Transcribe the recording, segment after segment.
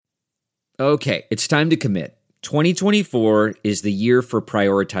Okay, it's time to commit. 2024 is the year for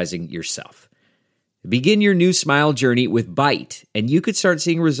prioritizing yourself. Begin your new smile journey with Byte, and you could start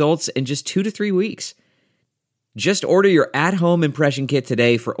seeing results in just 2 to 3 weeks. Just order your at-home impression kit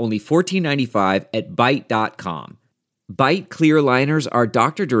today for only $14.95 at Byte.com. Byte clear liners are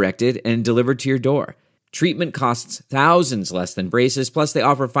doctor-directed and delivered to your door. Treatment costs thousands less than braces, plus they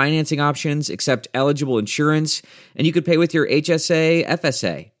offer financing options, accept eligible insurance, and you could pay with your HSA,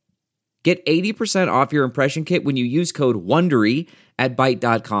 FSA. Get 80% off your impression kit when you use code WONDERY at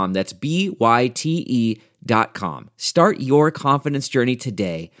Byte.com. That's BYTE.com. Start your confidence journey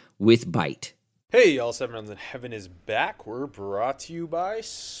today with Byte. Hey, y'all, 7 Rounds in Heaven is back. We're brought to you by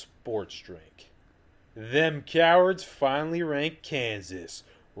Sports Drink. Them cowards finally ranked Kansas.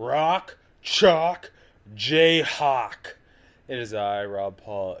 Rock, chalk, Jayhawk. It is I, Rob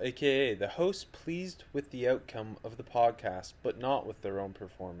Paul, a.k.a. the host, pleased with the outcome of the podcast, but not with their own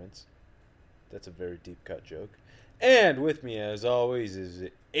performance. That's a very deep cut joke. And with me, as always, is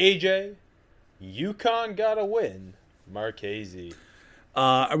AJ. UConn gotta win. Marchese.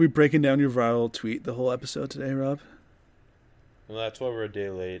 Are we breaking down your viral tweet the whole episode today, Rob? Well, that's why we're a day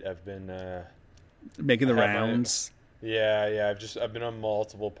late. I've been making the rounds. Yeah. I've been on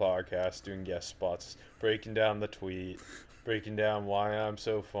multiple podcasts doing guest spots, breaking down the tweet, breaking down why I'm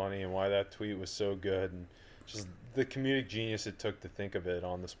so funny and why that tweet was so good, and just the comedic genius it took to think of it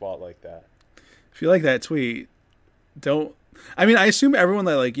on the spot like that. If you like that tweet, I assume everyone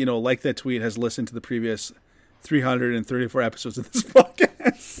that liked that tweet has listened to the previous 334 episodes of this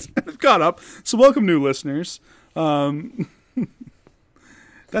podcast and have caught up. So welcome, new listeners. That's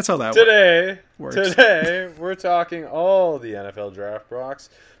how that works. Today, we're talking all the NFL draft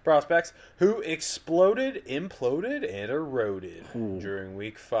prospects who exploded, imploded, and eroded during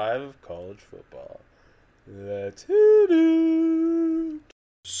Week 5 of college football. Let's hit it.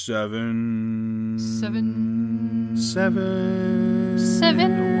 7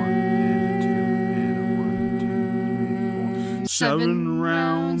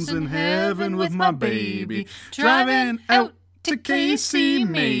 rounds in heaven with my baby, driving out to KC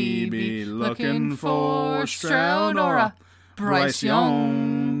maybe, looking for Stroud or a Bryce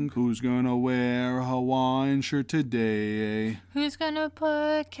Young. Who's gonna wear a Hawaiian shirt today? Who's gonna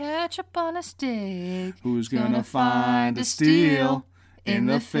put ketchup on a stick? Who's gonna find a steal in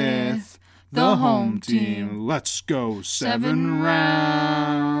the fifth? The home team. Let's go 7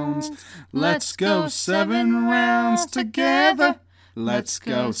 rounds. Let's go 7 rounds together. Let's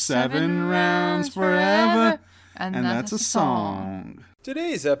go 7 rounds forever. And that's a song.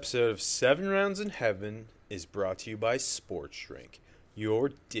 Today's episode of 7 Rounds in Heaven is brought to you by Sports Drink,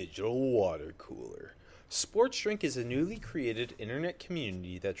 your digital water cooler. Sports Drink is a newly created internet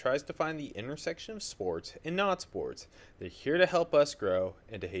community that tries to find the intersection of sports and not sports. They're here to help us grow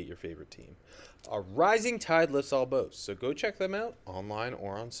and to hate your favorite team. A rising tide lifts all boats, so go check them out online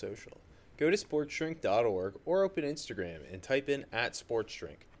or on social. Go to sportsdrink.org or open Instagram and type in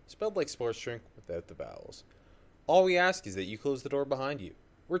 @sportsdrink, spelled like sports drink without the vowels. All we ask is that you close the door behind you.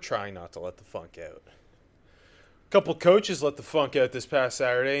 We're trying not to let the funk out. Couple coaches let the funk out this past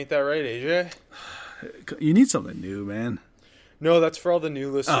Saturday, ain't that right, AJ? You need something new, man. No, that's for all the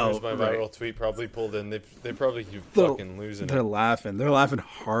new listeners. My right. viral tweet probably pulled in. They probably keep fucking losing They're it. laughing. They're laughing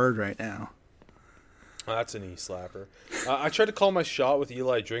hard right now. Oh, that's an e-slapper. I tried to call my shot with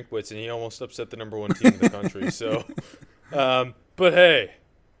Eli Drinkwitz, and he almost upset the number 1 team in the country. So, but hey,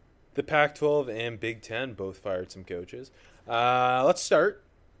 the Pac-12 and Big Ten both fired some coaches. Let's start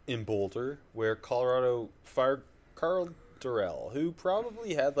in Boulder, where Colorado fired Carl Durrell, who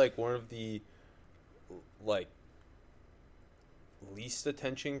probably had one of the least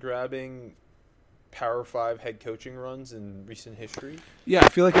attention-grabbing Power 5 head coaching runs in recent history. Yeah, I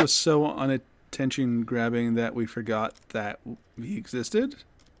feel like it was so unattention-grabbing that we forgot that he existed.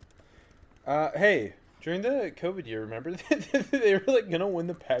 Hey, during the COVID year, remember they were going to win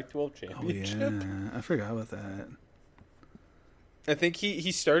the Pac-12 championship? Oh, yeah. I forgot about that. I think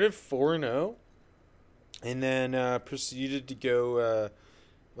he started 4-0 and then proceeded to go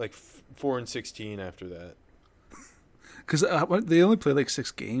 4-16 after that. Because they only played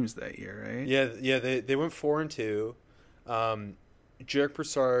 6 games that year, right? Yeah. They went 4-2. Jarek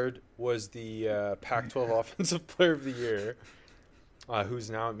Broussard was the Pac-12 Offensive Player of the Year, who's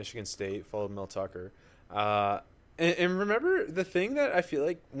now at Michigan State, followed Mel Tucker. And remember the thing that I feel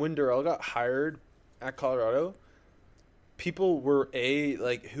like when Durrell got hired at Colorado, people were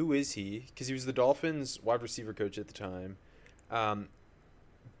who is he? Because he was the Dolphins wide receiver coach at the time.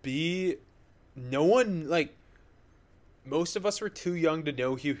 B, no one most of us were too young to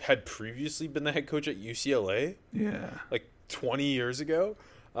know he had previously been the head coach at UCLA. Yeah. 20 years ago.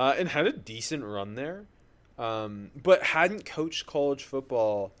 and had a decent run there, but hadn't coached college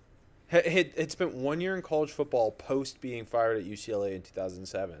football. Had spent 1 year in college football post being fired at UCLA in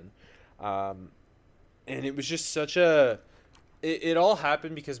 2007. And it was just such a... It all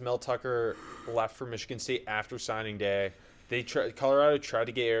happened because Mel Tucker left for Michigan State after signing day. Colorado tried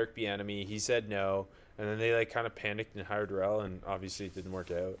to get Eric Bieniemy. He said no. And then they kind of panicked and hired Rel, and obviously it didn't work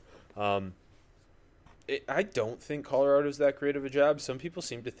out. I don't think Colorado's that great of a job. Some people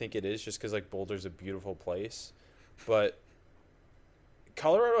seem to think it is just because Boulder's a beautiful place. But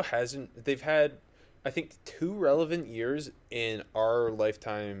Colorado hasn't. They've had, I think, 2 relevant years in our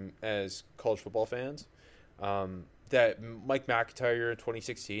lifetime as college football fans. That Mike McIntyre year in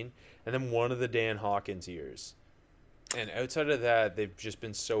 2016, and then one of the Dan Hawkins years. And outside of that, they've just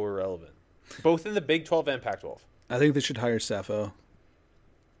been so irrelevant, both in the Big 12 and Pac-12. I think they should hire Sefo.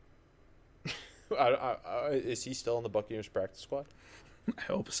 Is he still on the Buccaneers practice squad? I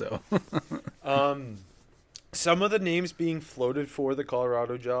hope so. Some of the names being floated for the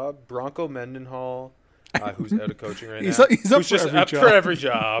Colorado job: Bronco Mendenhall, who's out of coaching right He's now. up for every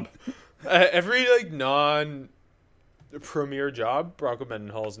job. Every non-premier job, Bronco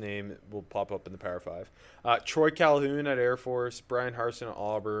Mendenhall's name will pop up in the Power 5. Troy Calhoun at Air Force, Brian Harsin at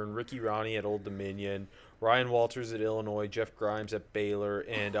Auburn, Ricky Ronnie at Old Dominion, Ryan Walters at Illinois, Jeff Grimes at Baylor,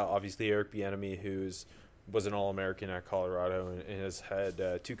 and obviously Eric Bieniemy, who's was an All-American at Colorado and has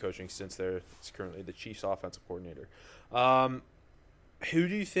had 2 coaching stints there. He's currently the Chiefs offensive coordinator. Who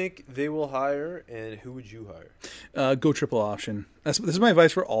do you think they will hire, and who would you hire? Go triple option. This is my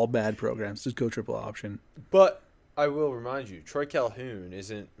advice for all bad programs. Just go triple option. But I will remind you, Troy Calhoun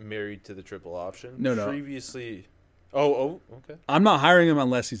isn't married to the triple option. No. Previously... Oh, okay. I'm not hiring him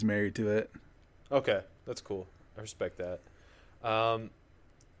unless he's married to it. Okay, that's cool. I respect that.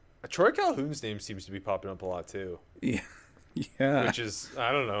 Troy Calhoun's name seems to be popping up a lot, too. Yeah. Which is,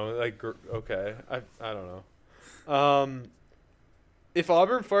 I don't know, okay. I don't know. If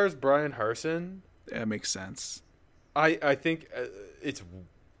Auburn fires Brian Harsin... That makes sense. I think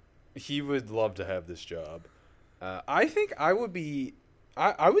he would love to have this job. I think I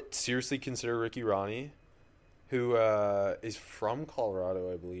would seriously consider Ricky Ronnie, who is from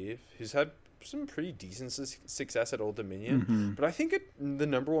Colorado, I believe. He's had some pretty decent success at Old Dominion. Mm-hmm. But I think the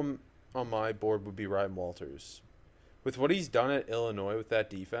number one on my board would be Ryan Walters. With what he's done at Illinois with that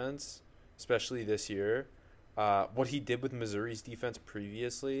defense, especially this year, what he did with Missouri's defense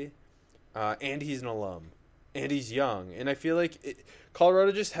previously, and he's an alum. And he's young. And I feel like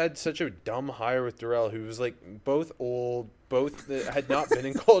Colorado just had such a dumb hire with Durrell, who was both old, both had not been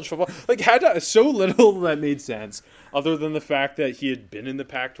in college football. Had so little that made sense, other than the fact that he had been in the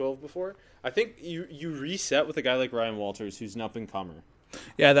Pac-12 before. I think you reset with a guy like Ryan Walters, who's an up-and-comer.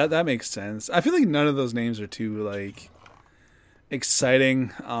 Yeah, that makes sense. I feel like none of those names are too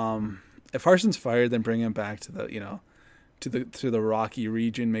exciting. If Harsin's fired, then bring him back to the Rocky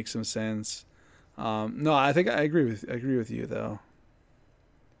region makes some sense. No, I think I agree with you though.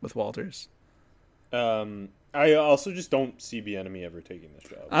 With Walters, I also just don't see Bieniemy ever taking this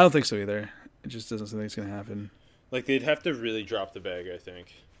job. I don't think so either. It just doesn't seem like it's gonna happen. They'd have to really drop the bag, I think.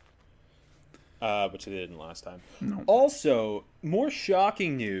 Which they didn't last time. No. Also, more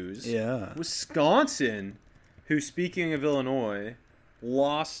shocking news. Yeah. Wisconsin, who, speaking of Illinois,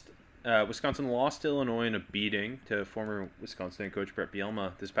 Wisconsin lost to Illinois in a beating to former Wisconsin coach Brett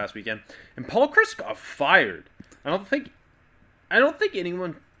Bielema this past weekend, and Paul Chryst got fired. I don't think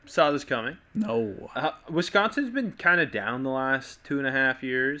anyone saw this coming. No. Wisconsin's been kind of down the last 2.5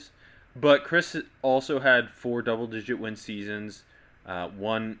 years, but Chryst also had 4 double-digit win seasons,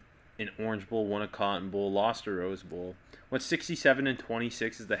 one in Orange Bowl, won a Cotton Bowl, lost a Rose Bowl. Went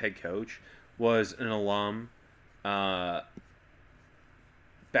 67-26 as the head coach. Was an alum. Bad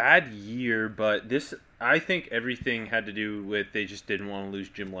year, but I think everything had to do with they just didn't want to lose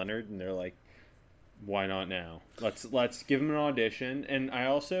Jim Leonard, and they're like, why not now? Let's give him an audition. And I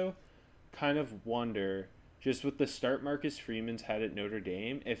also kind of wonder, just with the start Marcus Freeman's had at Notre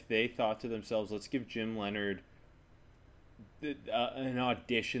Dame, if they thought to themselves, let's give Jim Leonard an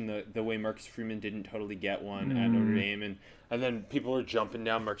audition the way Marcus Freeman didn't totally get one at Notre Dame, and then people were jumping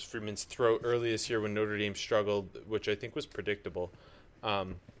down Marcus Freeman's throat early this year when Notre Dame struggled, which I think was predictable.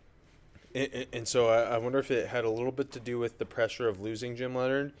 And so I wonder if it had a little bit to do with the pressure of losing Jim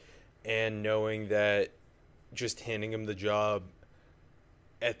Leonard and knowing that just handing him the job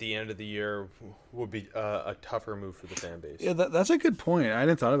at the end of the year would be a tougher move for the fan base. Yeah, that's a good point. I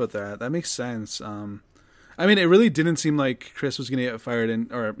hadn't thought about that. That makes sense. I mean, it really didn't seem like Chryst was going to get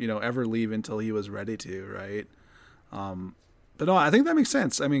fired or ever leave until he was ready to, right? But no, I think that makes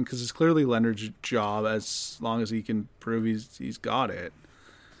sense. I mean, because it's clearly Leonard's job as long as he can prove he's got it.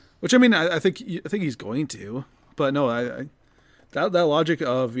 Which I mean, I think he's going to, but no, that logic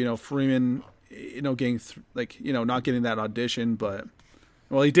of Freeman, getting not getting that audition, but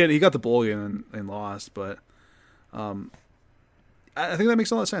well, he did. He got the bowl game and lost, but I think that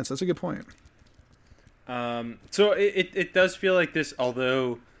makes a lot of sense. That's a good point. So it does feel like this,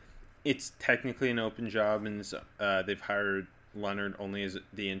 although it's technically an open job and they've hired Leonard only as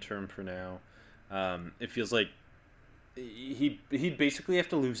the interim for now. It feels like he'd basically have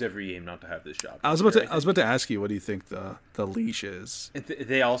to lose every game not to have this job. I was about to ask you, what do you think the leash is?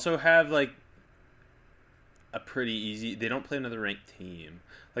 They also have like a pretty easy. They don't play another ranked team.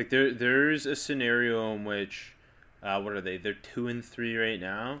 Like there's a scenario in which, what are they? They're 2-3 right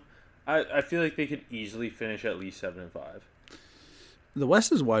now. I feel like they could easily finish at least 7-5. The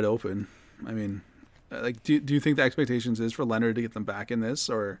West is wide open. I mean, like, do you think the expectations is for Leonard to get them back in this,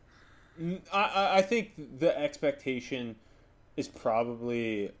 or? I think the expectation is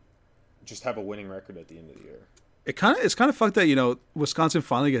probably just have a winning record at the end of the year. It's kind of fucked that Wisconsin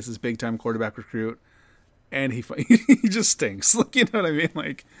finally gets this big time quarterback recruit, and he just stinks. Like, you know what I mean?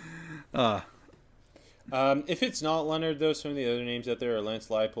 Like, if it's not Leonard, though, some of the other names out there are Lance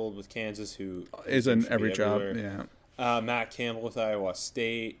Leipold with Kansas, who is in every job. Yeah. Matt Campbell with Iowa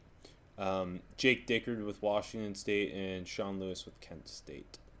State, Jake Dickard with Washington State, and Sean Lewis with Kent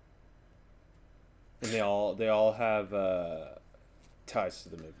State. And they all have ties to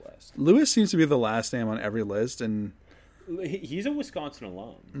the Midwest. Lewis seems to be the last name on every list, and he's a Wisconsin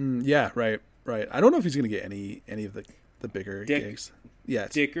alum. Yeah, right. I don't know if he's going to get any of the bigger gigs. Yeah,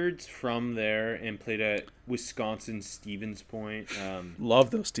 Dickard's from there and played at Wisconsin Stevens Point. Love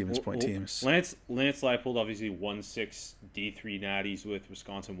those Stevens Point teams. Lance Leipold obviously won 6 D3 natties with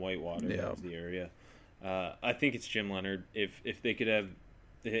Wisconsin Whitewater. Yeah. That was the area. I think it's Jim Leonard. If they could have,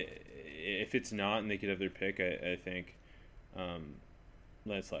 if it's not and they could have their pick, I think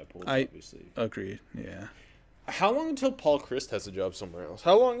Lance Leipold. Obviously, agree. Yeah. How long until Paul Chryst has a job somewhere else?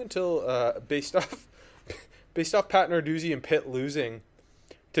 How long until based off Pat Narduzzi and Pitt losing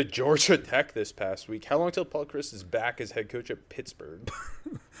to Georgia Tech this past week, how long until Paul Chryst is back as head coach at Pittsburgh?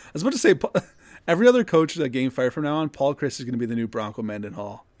 I was about to say, every other coach that getting fired from now on, Paul Chryst is going to be the new Bronco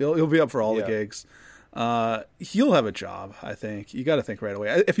Mendenhall. He'll be up for all the gigs. He'll have a job, I think. You got to think right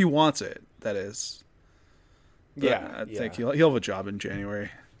away. If he wants it, that is. But I think he'll have a job in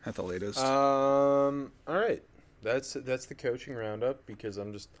January at the latest. All right. That's the coaching roundup because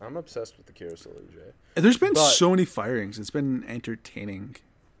I'm obsessed with the carousel, AJ. There's been so many firings. It's been entertaining.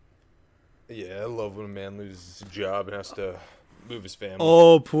 Yeah, I love when a man loses his job and has to move his family.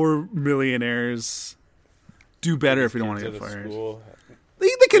 Oh, poor millionaires. Do better if you don't want to get fired. They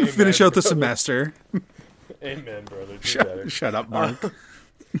can finish out the semester. Amen, brother. Do better. Shut up, Mark.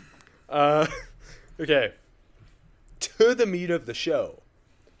 Okay. To the meat of the show.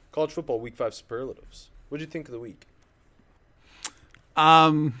 College football week 5 superlatives. What did you think of the week?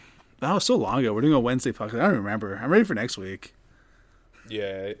 That was so long ago. We're doing a Wednesday podcast. I don't remember. I'm ready for next week.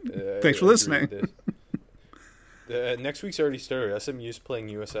 Yeah. Thanks for listening. Next week's already started. SMU's playing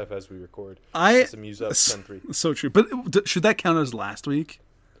USF as we record. SMU's up 10-3. So true. But should that count as last week?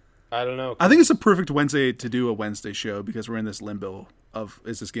 I don't know. I think it's a perfect Wednesday to do a Wednesday show because we're in this limbo of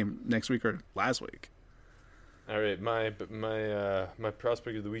is this game next week or last week? All right, my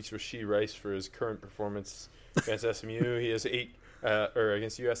prospect of the week is Rashee Rice for his current performance against SMU. He has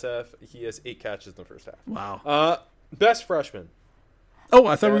against USF. He has 8 catches in the first half. Wow. Best freshman. Oh,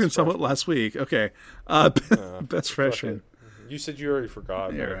 I thought we were going to talk about last week. Okay. Best freshman. You said you already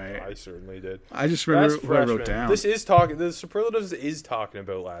forgot. Yeah, right. I certainly did. I just remember what I wrote down. The superlatives is talking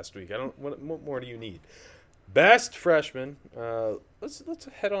about last week. What more do you need? Best freshman. Let's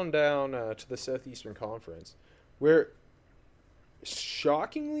head on down to the Southeastern Conference, where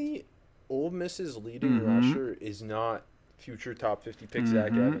shockingly, Ole Miss's leading rusher is not future top 50 pick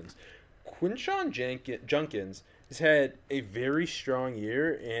Zach Evans. Quinshon Junkins has had a very strong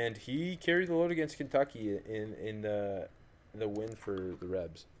year, and he carried the load against Kentucky in the win for the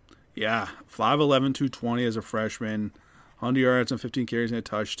Rebs. Yeah, 5'11", 220 as a freshman, 100 yards and 15 carries and a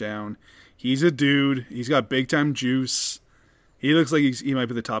touchdown. He's a dude. He's got big-time juice. He looks like he might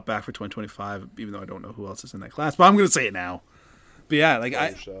be the top back for 2025, even though I don't know who else is in that class. But I'm going to say it now. But yeah, like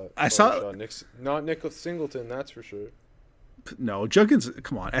I saw... Not Nick Singleton, that's for sure. No, Junkins,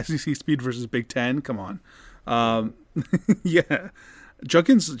 come on. SEC speed versus Big Ten, come on. Yeah.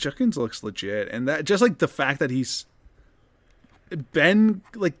 Junkins looks legit. And that just like the fact that he's been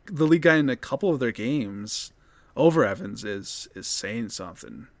like the league guy in a couple of their games over Evans is saying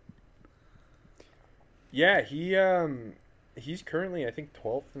something. Yeah, he's currently I think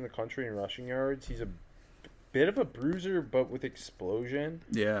 12th in the country in rushing yards. He's bit of a bruiser, but with explosion.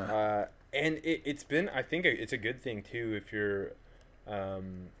 Yeah. And it's been, I think it's a good thing too if you're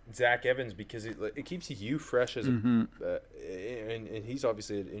Zach Evans, because it keeps you fresh as and he's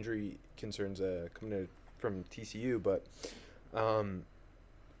obviously had injury concerns coming from TCU, but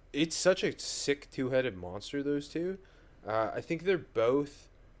it's such a sick two-headed monster, those two. I think they're both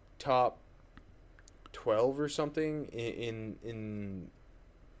top 12 or something in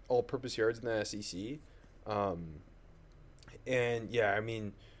all-purpose yards in the SEC. And yeah, I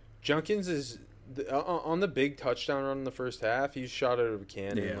mean, Junkins is on the big touchdown run in the first half. He's shot out of a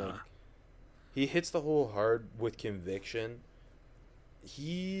cannon. Yeah. Like, he hits the hole hard with conviction.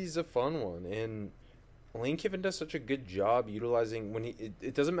 He's a fun one, and Lane Kiffin does such a good job utilizing when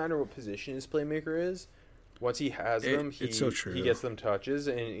it doesn't matter what position his playmaker is. Once he has them, it's so true. He gets them touches,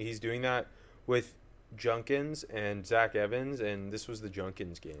 and he's doing that with Junkins and Zach Evans, and this was the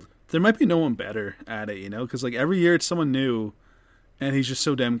Junkins game. There might be no one better at it, because like every year it's someone new, and he's just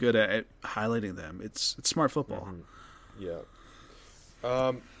so damn good at highlighting them. It's smart football. Yeah.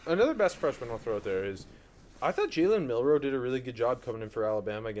 Another best freshman I'll throw out there is, I thought Jalen Milroe did a really good job coming in for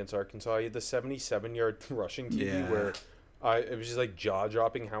Alabama against Arkansas. He had the 77-yard rushing TD where it was just like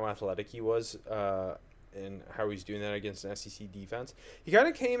jaw-dropping how athletic he was and how he's doing that against an SEC defense. He kind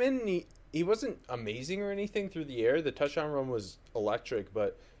of came in and he wasn't amazing or anything through the air. The touchdown run was electric,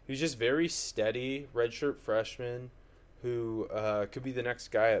 but he was just very steady, redshirt freshman who could be the next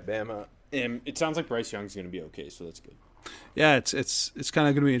guy at Bama. And it sounds like Bryce Young's going to be okay, so that's good. Yeah, it's kind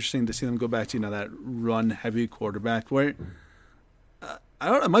of going to be interesting to see them go back to that run-heavy quarterback where I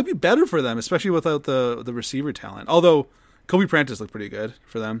don't know, it might be better for them, especially without the receiver talent. Although Kobe Prentice looked pretty good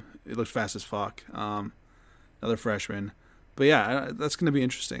for them. He looked fast as fuck. Another freshman. But yeah, that's going to be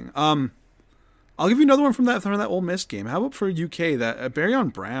interesting. I'll give you another one from that Ole Miss game. How about for UK, that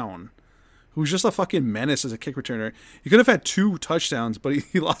Barryon Brown, who's just a fucking menace as a kick returner. He could have had 2 touchdowns, but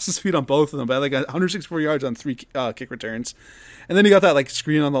he lost his feet on both of them by like 164 yards on 3 kick returns. And then he got that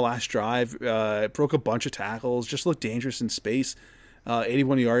screen on the last drive, broke a bunch of tackles, just looked dangerous in space.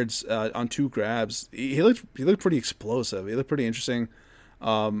 81 yards on 2 grabs. He looked pretty explosive. He looked pretty interesting.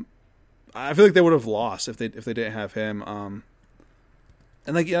 I feel like they would have lost if they didn't have him.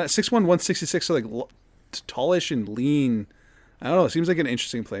 And 6'1", 166, so like tallish and lean. I don't know. It seems like an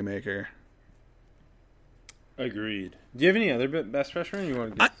interesting playmaker. Agreed. Do you have any other best freshmen? Or you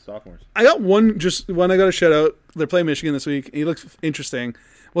want to get sophomores? I got one I got to shout out. They're playing Michigan this week. He looks interesting.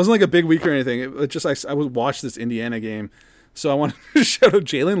 It wasn't like a big week or anything. It just I would watch this Indiana game, so I wanted to shout out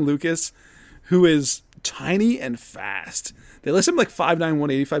Jalen Lucas, who is tiny and fast. They list him like 5'9",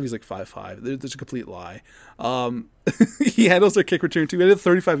 185. He's like 5'5". There's a complete lie. He handles their kick return too. He had a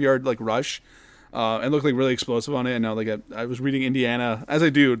 35-yard rush, and looked like really explosive on it. And now I was reading Indiana, as I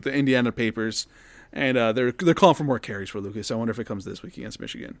do, the Indiana papers. And they're calling for more carries for Lucas. I wonder if it comes this week against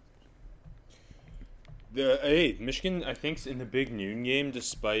Michigan. Michigan, I think, is in the big noon game,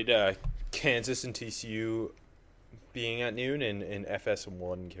 despite Kansas and TCU being at noon and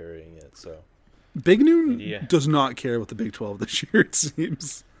FS1 carrying it. So Big Noon does not care about the Big 12 this year, it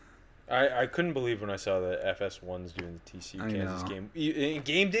seems. I couldn't believe when I saw that FS1's doing the TCU Kansas game.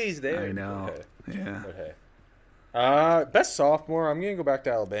 Game day's there. I know. Okay. Yeah. But hey. Best sophomore, I'm going to go back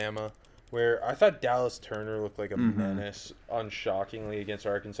to Alabama, where I thought Dallas Turner looked like a menace, unshockingly, against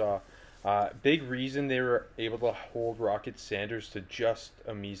Arkansas. Big reason they were able to hold Rocket Sanders to just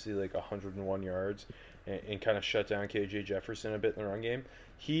a measly 101 yards and kind of shut down KJ Jefferson a bit in the run game.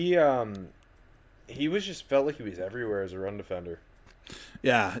 He was just felt like he was everywhere as a run defender.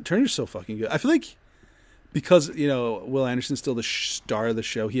 Yeah, Turner's so fucking good. I feel like because, Will Anderson's still the star of the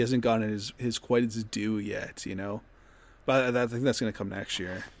show, he hasn't gotten his quite his due yet, But I think that's going to come next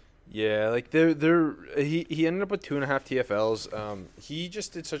year. Yeah, he ended up with 2.5 TFLs. He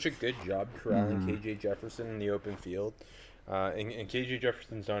just did such a good job corralling KJ Jefferson in the open field. And KJ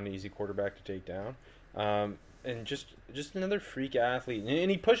Jefferson's not an easy quarterback to take down. And just another freak athlete.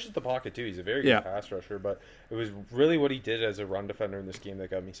 And he pushes the pocket, too. He's a very good pass rusher. But it was really what he did as a run defender in this game that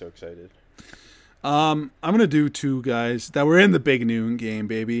got me so excited. I'm going to do 2 guys that were in the big noon game,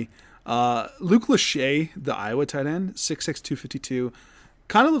 baby. Luke Lachey, the Iowa tight end, 6'6", 252.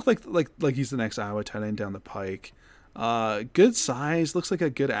 Kind of looked like he's the next Iowa tight end down the pike. Good size, looks like a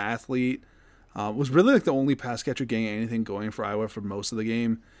good athlete. Was really the only pass catcher getting anything going for Iowa for most of the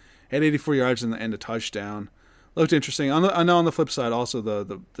game. Had 84 yards and a touchdown. Looked interesting. I know on the flip side, also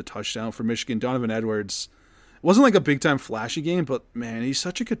the touchdown for Michigan, Donovan Edwards. It wasn't like a big time flashy game, but man, he's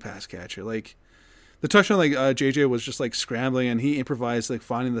such a good pass catcher. The touchdown, JJ was just scrambling and he improvised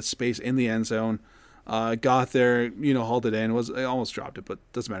finding the space in the end zone. Got there, hauled it in. I almost dropped it, but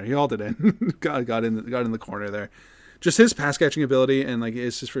doesn't matter. He hauled it in. got in the corner there. Just his pass catching ability, and like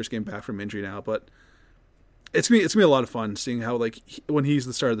it's his first game back from injury now, but it's gonna be a lot of fun seeing how when he's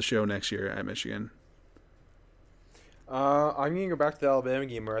the star of the show next year at Michigan. I'm gonna go back to the Alabama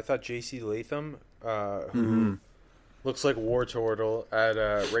game where I thought J.C. Latham, who looks like War Turtle at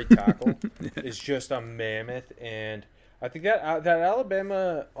right tackle, is just a mammoth, and I think that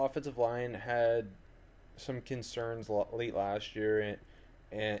Alabama offensive line had some concerns late last year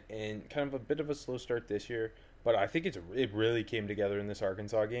and kind of a bit of a slow start this year. But I think it really came together in this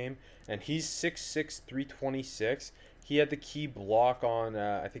Arkansas game. And he's 6'6", 326. He had the key block on,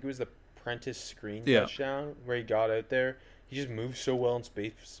 I think it was the Prentice screen touchdown where he got out there. He just moved so well in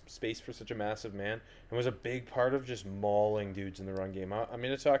space for such a massive man and was a big part of just mauling dudes in the run game. I'm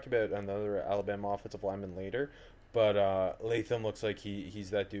going to talk about another Alabama offensive lineman later. But Latham looks like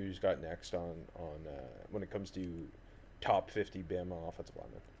he's that dude who's got next on when it comes to top 50 Bama offensive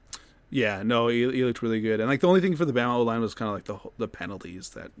linemen. Yeah, no, he looked really good. And like the only thing for the Bama O-line was kind of like the penalties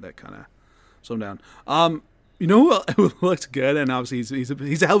that kind of slowed him down. Who looked good, and obviously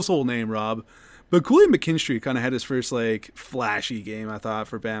he's a household name, Rob. But Kool-Aid McKinstry kind of had his first like flashy game, I thought,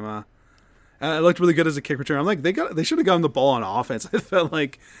 for Bama. It looked really good as a kick return. I'm like, they should have gotten the ball on offense. I felt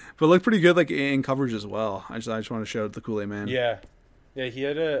like, but it looked pretty good like in coverage as well. I just want to shout out the Kool-Aid man. Yeah, he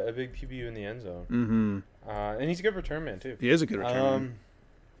had a big PBU in the end zone. Mm-hmm. And he's a good return man too. He is a good return man.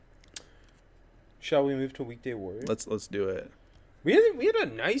 Shall we move to Weekday Warrior? Let's do it. We had a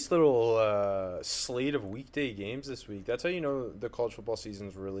nice little slate of weekday games this week. That's how you know the college football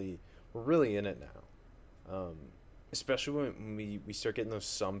season's we're really in it now. Especially when we start getting those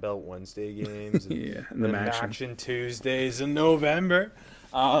Sunbelt Wednesday games and, and the Action Tuesdays in November.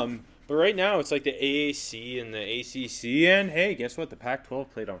 But right now it's like the AAC and the ACC, and hey, guess what? The Pac-12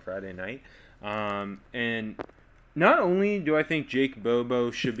 played on Friday night. And not only do I think Jake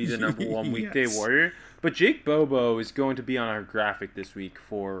Bobo should be the number one weekday warrior, but Jake Bobo is going to be on our graphic this week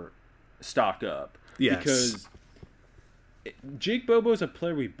for Stock Up. Yes. Because Jake Bobo is a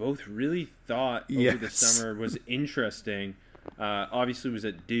player we both really thought over the summer was interesting. Obviously was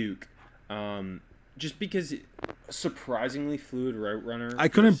at Duke. Just because surprisingly fluid route runner. I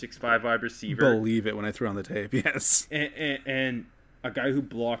couldn't 6'5" wide receiver. Believe it when I threw on the tape. Yes. And a guy who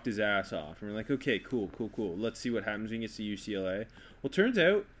blocked his ass off. And we're like, okay, cool. Let's see what happens when he gets to UCLA. Well, turns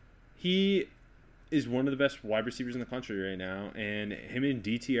out he is one of the best wide receivers in the country right now, and him and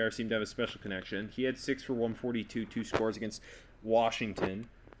DTR seem to have a special connection. He had 6 for 142, 2 scores against Washington,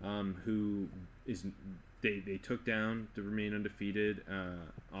 who is they took down to remain undefeated.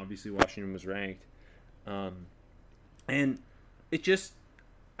 Obviously, Washington was ranked, and it just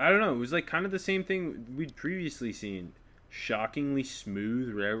I don't know. It was like kind of the same thing we'd previously seen. Shockingly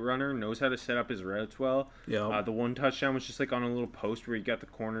smooth route runner, knows how to set up his routes well. Yeah. The one touchdown was just like on a little post where he got the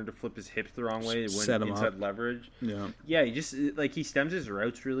corner to flip his hips the wrong way. It went inside up. Leverage. Yeah. He just like he stems his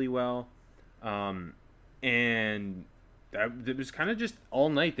routes really well, and that it was kind of just all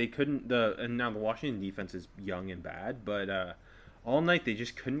night they couldn't. And now the Washington defense is young and bad, but all night they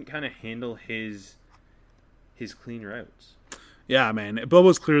just couldn't kind of handle his clean routes. Yeah, man.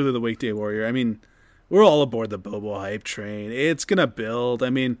 Bobo's clearly the weekday warrior. I mean, we're all aboard the Bobo hype train. It's gonna build. I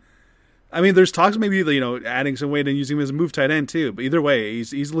mean, there's talks maybe adding some weight and using him as a move tight end too. But either way,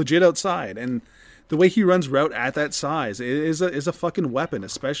 he's legit outside, and the way he runs route at that size is a fucking weapon,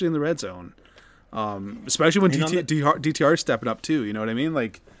 especially in the red zone. Especially when DTR is stepping up too. You know what I mean?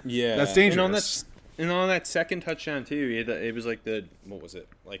 Like, yeah, that's dangerous. And on that second touchdown too, it was like what was it?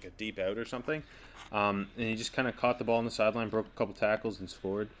 Like a deep out or something. And he just kind of caught the ball on the sideline, broke a couple tackles, and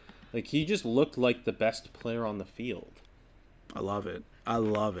scored. Like, he just looked like the best player on the field. I love it.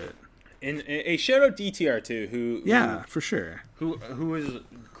 And a shout-out DTR, too, for sure. Who is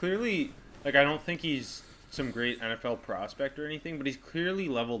clearly, like, I don't think he's some great NFL prospect or anything, but he's clearly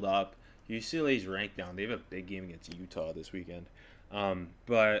leveled up. UCLA's ranked down. They have a big game against Utah this weekend.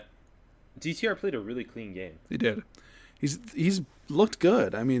 But DTR played a really clean game. He did. He's looked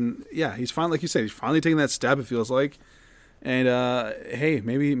good. I mean, yeah, he's finally, like you said, he's finally taking that step, it feels like. And, hey,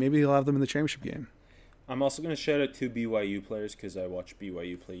 maybe he'll have them in the championship game. I'm also going to shout out 2 BYU players because I watched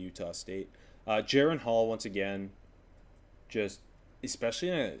BYU play Utah State. Jaron Hall, once again, just especially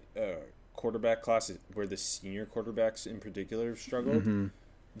in a quarterback class where the senior quarterbacks in particular have struggled. Mm-hmm.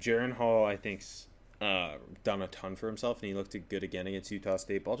 Jaron Hall, I think, done a ton for himself, and he looked good again against Utah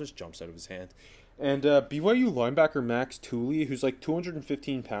State. Ball just jumps out of his hand. And BYU linebacker Max Tooley, who's like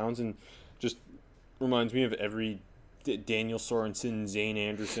 215 pounds and just reminds me of every Daniel Sorensen, Zane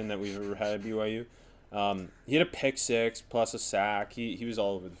Anderson that we've ever had at BYU. He had a pick six plus a sack. He was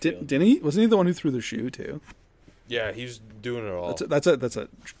all over the field. Didn't he? Wasn't he the one who threw the shoe too? Yeah, he was doing it all.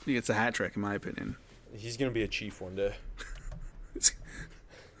 It's a hat trick in my opinion. He's gonna be a Chief one day.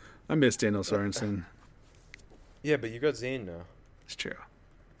 I miss Daniel Sorensen. Yeah, but you got Zane now. It's true.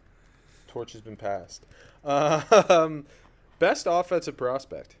 Torch has been passed. Best offensive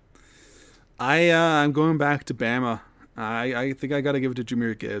prospect. I'm going back to Bama. I think I got to give it to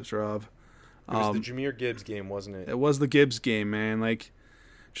Jahmyr Gibbs, Rob. It was the Jahmyr Gibbs game, wasn't it? It was the Gibbs game, man. Like,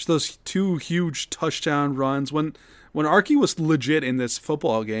 just those 2 huge touchdown runs. When Archie was legit in this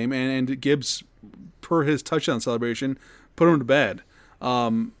football game, and Gibbs, per his touchdown celebration, put him to bed.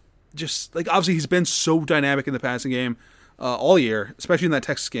 Just like obviously he's been so dynamic in the passing game all year, especially in that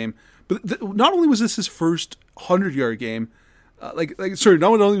Texas game. But not only was this his first 100-yard game, not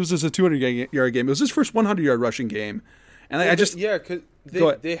only was this a 200-yard game, it was his first 100-yard rushing game. And because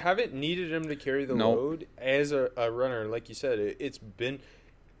they haven't needed him to carry the load as a runner, like you said. It's been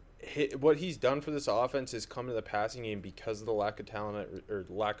what he's done for this offense is come to the passing game because of the lack of talent or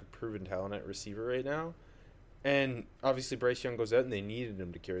lack of proven talent at receiver right now. And obviously Bryce Young goes out, and they needed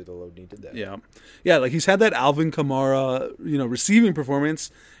him to carry the load. And he did that. Yeah. Like he's had that Alvin Kamara, receiving performance,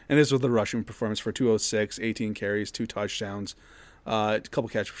 and this was the rushing performance for 206, 18 carries, 2 touchdowns, a couple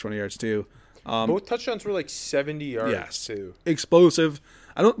catches for 20 yards too. Both touchdowns were like 70 yards too. Explosive.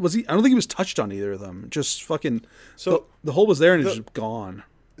 I don't think he was touched on either of them. Just fucking. So the hole was there and it's just gone.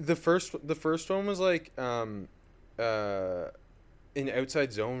 The first one was like an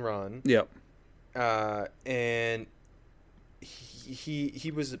outside zone run. Yep. And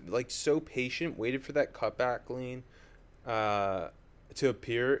he was like so patient, waited for that cutback lane to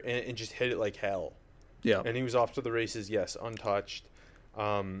appear and just hit it like hell. Yeah. And he was off to the races, yes, untouched.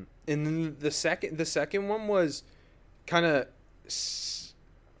 And then the second one was kind of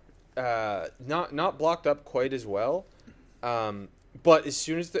not blocked up quite as well. But as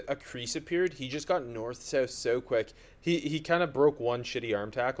soon as a crease appeared, he just got north-south so quick. He kind of broke one shitty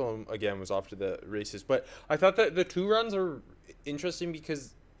arm tackle and, again, was off to the races. But I thought that the 2 runs are interesting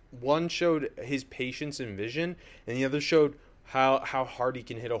because one showed his patience and vision, and the other showed how hard he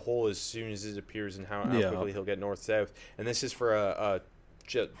can hit a hole as soon as it appears and how quickly he'll get north-south. And this is for about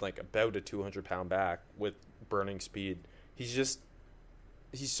a 200-pound back with burning speed. He's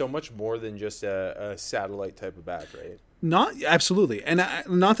so much more than just a satellite type of back, right? Absolutely, and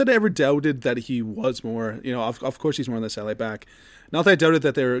not that I ever doubted that he was more. Of course he's more on the satellite back. Not that I doubted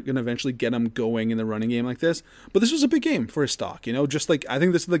that they're going to eventually get him going in the running game like this. But this was a big game for his stock. Just like I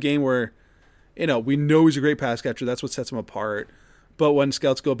think this is the game where, we know he's a great pass catcher. That's what sets him apart. But when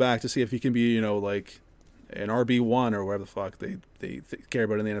scouts go back to see if he can be, like an RB1 or whatever the fuck they care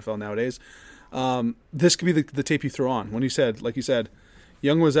about in the NFL nowadays, this could be the tape you throw on. When you said, like you said,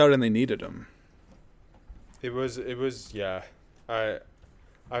 Young was out and they needed him. It was yeah. I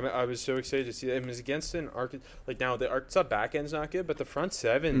was so excited to see that. It was against an Arkansas. Like now the Arkansas back end's not good, but the front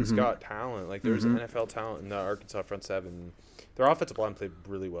seven's got talent. Like there's NFL talent in the Arkansas front seven. Their offensive line played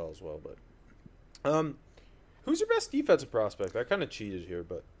really well as well. But who's your best defensive prospect? I kind of cheated here,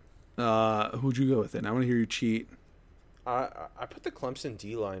 but who'd you go with then? I want to hear you cheat. I put the Clemson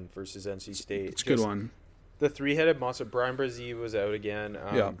D line versus NC State. It's a good one. The 3-headed monster. Brian Brzee was out again.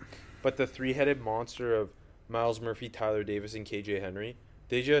 But the 3-headed monster of Myles Murphy, Tyler Davis, and KJ Henry,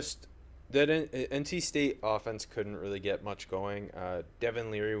 that NC State offense couldn't really get much going. Devin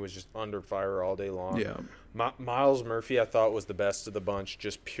Leary was just under fire all day long. Yeah. Myles Murphy, I thought, was the best of the bunch,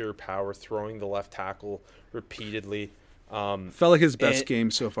 just pure power, throwing the left tackle repeatedly. Felt like his best game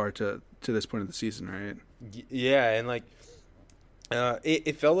so far to this point of the season, right? Yeah, and like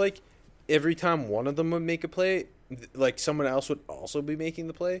it felt like every time one of them would make a play, like someone else would also be making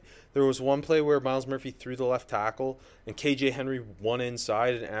the play. There was one play where Myles Murphy threw the left tackle and KJ Henry won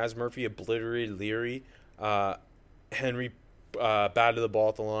inside, and as Murphy obliterated Leary, Henry batted the ball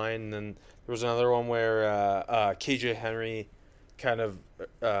at the line. And then there was another one where KJ Henry kind of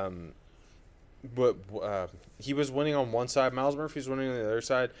he was winning on one side, Myles Murphy was winning on the other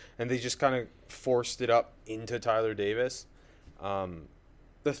side, and they just kind of forced it up into Tyler Davis.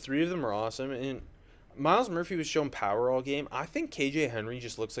 The 3 of them are awesome, and Myles Murphy was showing power all game. I think KJ Henry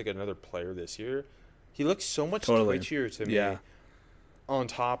just looks like another player this year. He looks so much twitchier to me on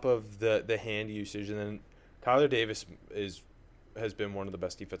top of the hand usage. And then Tyler Davis has been one of the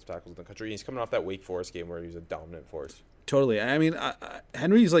best defensive tackles in the country. He's coming off that Wake Forest game where he was a dominant force. Totally. I mean,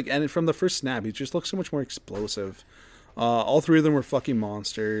 Henry's like, and from the first snap, he just looks so much more explosive. All 3 of them were fucking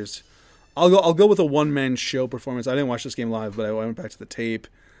monsters. I'll go with a one-man show performance. I didn't watch this game live, but I went back to the tape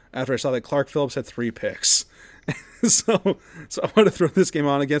after I saw that Clark Phillips had 3 picks. so I want to throw this game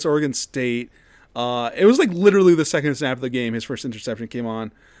on against Oregon State. It was like literally the second snap of the game. His first interception came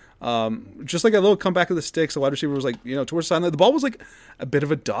on. Just like a little comeback of the sticks. The wide receiver was like, towards the sideline. The ball was like a bit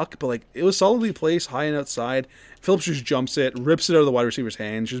of a duck, but like it was solidly placed high and outside. Phillips just jumps it, rips it out of the wide receiver's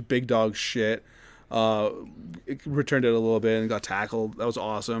hands. Just big dog shit. It returned it a little bit and got tackled. That was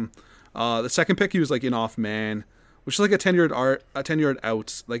awesome. The second pick, he was like in off man, which is like a 10-yard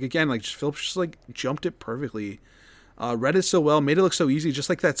out. Like again, like Phillips just like jumped it perfectly. Read it so well, made it look so easy. Just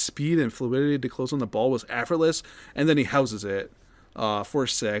like that speed and fluidity to close on the ball was effortless. And then he houses it for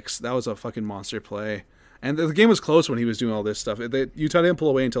 6. That was a fucking monster play. And the game was close when he was doing all this stuff. Utah didn't pull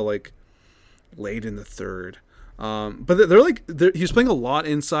away until like late in the third. But he was playing a lot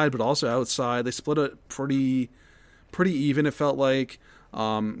inside, but also outside. They split it pretty even. It felt like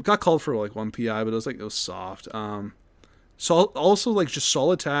got called for like 1 PI, but it was soft. So also like just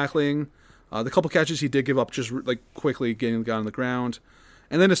solid tackling. The couple catches he did give up just like quickly getting the guy on the ground,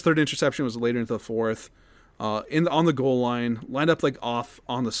 and then his third interception was later into the fourth. On the goal line, lined up like off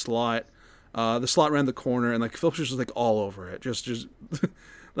on the slot. The slot ran the corner, and like Phillips was just like all over it, just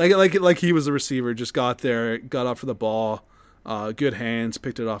like he was the receiver. Just got there, got up for the ball, good hands,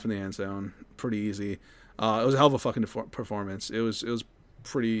 picked it off in the end zone, pretty easy. It was a hell of a fucking performance. It was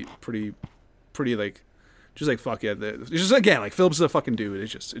pretty like. Just like fuck yeah, just again like Phillips is a fucking dude. It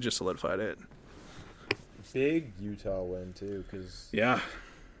just solidified it. Big Utah win too, because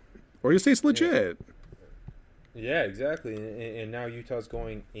Oregon State's legit. Yeah, exactly. And now Utah's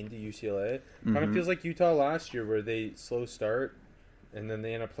going into UCLA. Kind of feels like Utah last year, where they slow start, and then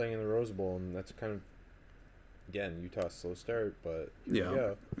they end up playing in the Rose Bowl, and that's kind of again Utah's slow start, but here we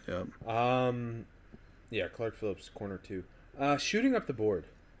go. Clark Phillips, corner 2, shooting up the board.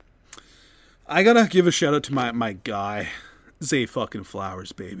 I gotta give a shout out to my guy, Zay fucking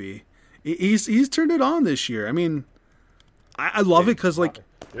Flowers, baby. He's turned it on this year. I mean, I love it because like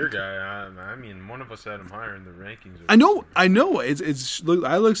your guy. I mean, one of us had him higher in the rankings. I know. It's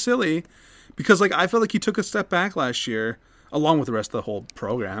I look silly because like I felt like he took a step back last year, along with the rest of the whole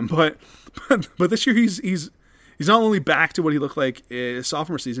program. But this year he's not only back to what he looked like his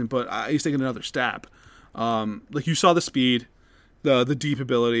sophomore season, but he's taking another step. Like you saw the speed, the deep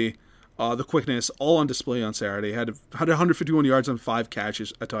ability. The quickness, all on display on Saturday. Had 151 yards on 5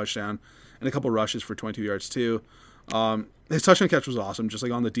 catches, a touchdown, and a couple rushes for 22 yards too. His touchdown catch was awesome, just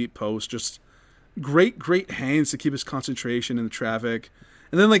like on the deep post. Just great hands to keep his concentration in the traffic,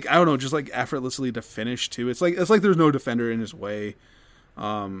 and then like I don't know, just like effortlessly to finish too. It's like there's no defender in his way.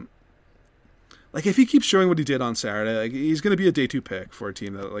 Like if he keeps showing what he did on Saturday, like he's going to be a day 2 pick for a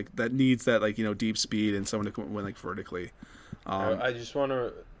team that needs that deep speed and someone to win like vertically. I just want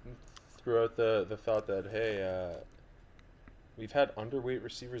to throw out the thought that, hey, we've had underweight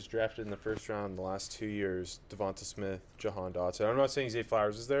receivers drafted in the first round in the last 2 years. Devonta Smith, Jahan Dotson. I'm not saying Zay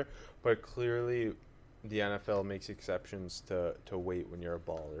Flowers is there, but clearly the NFL makes exceptions to weight when you're a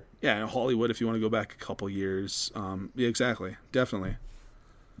baller. Yeah, and Hollywood, if you want to go back a couple years. Yeah, exactly. Definitely.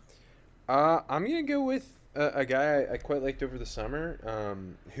 I'm going to go with a guy I quite liked over the summer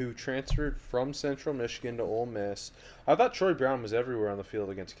who transferred from Central Michigan to Ole Miss. I thought Troy Brown was everywhere on the field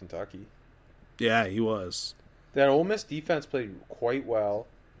against Kentucky. Yeah, he was. That Ole Miss defense played quite well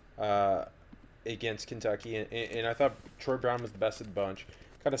against Kentucky, and I thought Troy Brown was the best of the bunch.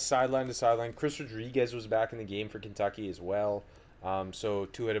 Kind of sideline to sideline. Chris Rodriguez was back in the game for Kentucky as well. So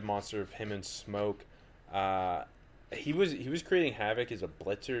two-headed monster of him and Smoke. He was creating havoc as a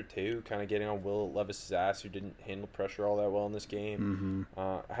blitzer too, kind of getting on Will Levis's ass, who didn't handle pressure all that well in this game.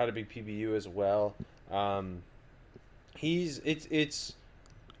 Had a big PBU as well. It's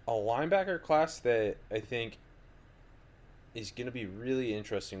a linebacker class that I think is going to be really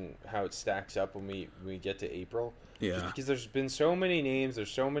interesting how it stacks up when we get to April. Yeah, just because there's been so many names,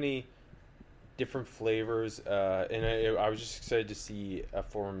 there's so many different flavors, and I was just excited to see a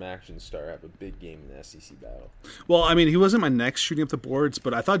former action star have a big game in the SEC battle. Well, I mean, he wasn't my next shooting up the boards,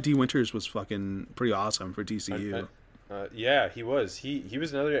 but I thought D. Winters was fucking pretty awesome for TCU. Yeah, he was. He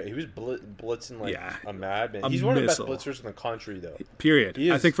was another guy. He was blitzing like a madman. He's one of the best blitzers in the country, though. Period.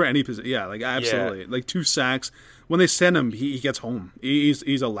 I think for any position. Yeah, like absolutely. Yeah. Like 2 sacks. When they send him, he gets home. He's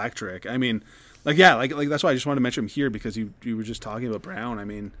electric. I mean, like that's why I just wanted to mention him here because you were just talking about Brown. I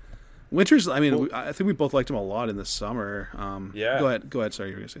mean, Winters. I mean, I think we both liked him a lot in the summer. Yeah. Go ahead. Sorry,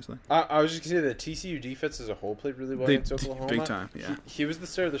 you were gonna say something. I was just gonna say the TCU defense as a whole played really well against Oklahoma. Big time. Yeah. He was the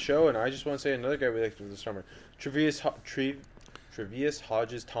star of the show, and I just want to say another guy we liked over the summer, Trevius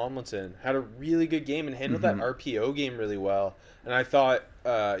Hodges Tomlinson had a really good game and handled that RPO game really well. And I thought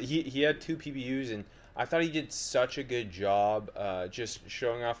he had 2 PBUs, and I thought he did such a good job just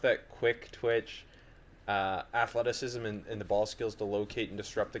showing off that quick twitch, athleticism, and the ball skills to locate and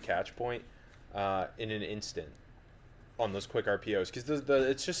disrupt the catch point. in an instant on those quick RPOs because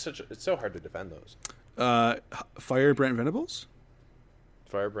it's so hard to defend those. Fire Brent Venables?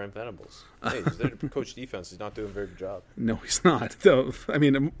 Fire Brent Venables. Hey, he's there to coach defense. He's not doing a very good job. No, he's not. Though I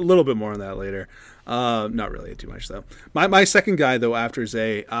mean, a little bit more on that later. Not really too much though. My second guy though after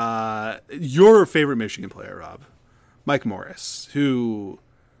Zay, your favorite Michigan player, Rob, Mike Morris, who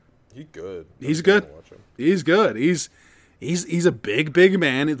He's good. He's good. He's good. He's a big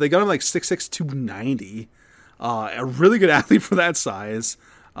man. They got him like 6'6", 290. A really good athlete for that size.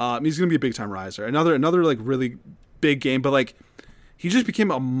 He's gonna be a big time riser. Another like really big game, but like. He just became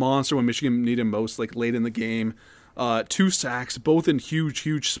a monster when Michigan needed him most, like late in the game. 2 sacks, both in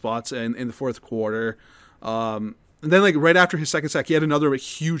huge spots in the fourth quarter. And then, like right after his second sack, he had another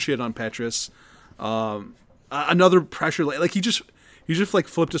huge hit on Petrus. Another pressure, like he just like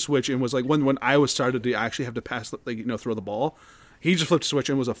flipped a switch and was like when Iowa started to actually have to pass, like throw the ball, he just flipped a switch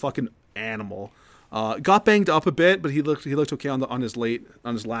and was a fucking animal. Got banged up a bit, but he looked okay on his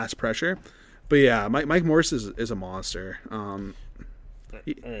last pressure. But yeah, Mike Morris is a monster.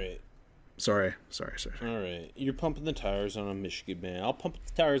 All right. Sorry. All right. You're pumping the tires on a Michigan man. I'll pump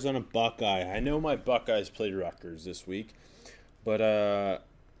the tires on a Buckeye. I know my Buckeyes played Rutgers this week, but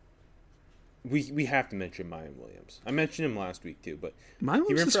we have to mention Mayan Williams. I mentioned him last week too, but Mayan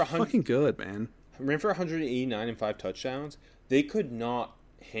Williams is fucking good, man. Ran for 189 and 5 touchdowns. They could not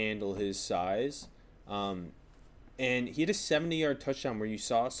handle his size. And he had a 70-yard touchdown where you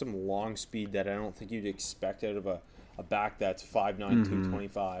saw some long speed that I don't think you'd expect out of a back that's 5'9",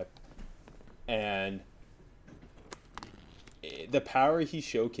 225. And the power he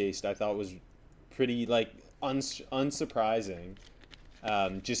showcased, I thought was pretty like unsurprising,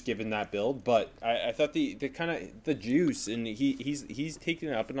 just given that build. But I thought the kind of the juice, and he's taken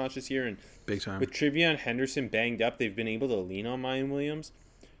it up a notch this year. And big time. With Trevion Henderson banged up, they've been able to lean on Mayan Williams,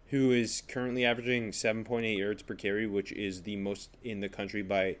 who is currently averaging 7.8 yards per carry, which is the most in the country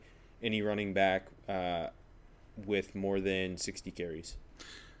by any running back with more than 60 carries.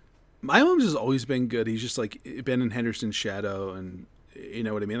 Mayan Williams has always been good. He's just like been in Henderson's shadow, and you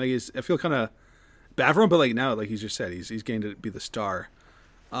know what I mean. Like I feel kind of bad for him, but like now, like he's just said, he's getting to be the star.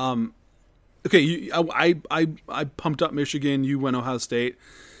 Okay, I pumped up Michigan. You went Ohio State.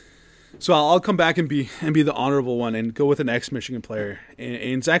 So I'll come back and be the honorable one and go with an ex-Michigan player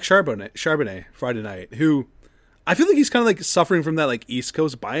and Zach Charbonnet Friday night, who I feel like he's kind of like suffering from that like East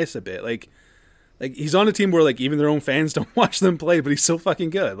Coast bias a bit. Like he's on a team where like even their own fans don't watch them play, but he's so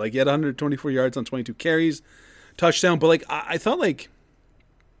fucking good. Like he had 124 yards on 22 carries, touchdown. But like I thought like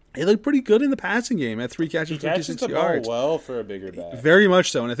he looked pretty good in the passing game at 3 catches, 56 yards. Well for a bigger back. Very much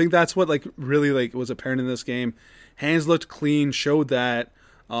so, and I think that's what like really like was apparent in this game. Hands looked clean, showed that.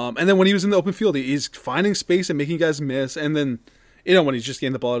 And then when he was in the open field, he's finding space and making guys miss. And then, when he's just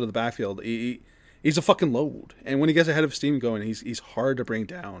getting the ball out of the backfield, he's a fucking load. And when he gets ahead of steam going, he's hard to bring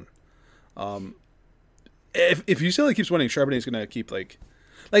down. If UCLA keeps winning, Charbonnet's going to keep like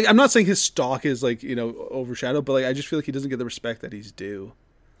I'm not saying his stock is like overshadowed, but like I just feel like he doesn't get the respect that he's due.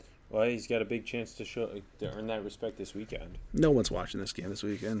 Well, he's got a big chance to earn that respect this weekend. No one's watching this game this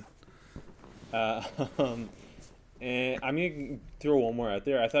weekend. And I'm going to throw one more out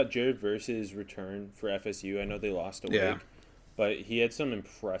there. I thought Jared Verse's return for FSU, I know they lost a week, but he had some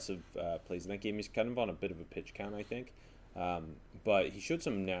impressive plays in that game. He's kind of on a bit of a pitch count, I think. But he showed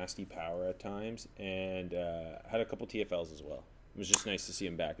some nasty power at times and had a couple TFLs as well. It was just nice to see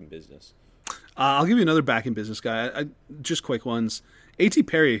him back in business. I'll give you another back in business guy. Just quick ones. A.T.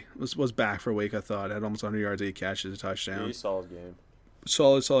 Perry was back for a week, I thought. Had almost 100 yards, 8 catches, a touchdown. Pretty solid game.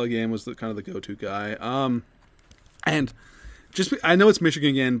 Solid game. Was kind of the go-to guy. And I know it's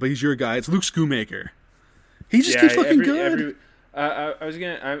Michigan again, but he's your guy. It's Luke Schoonmaker. He just keeps looking good. I was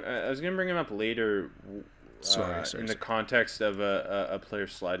gonna bring him up later. Sorry. In the context of a player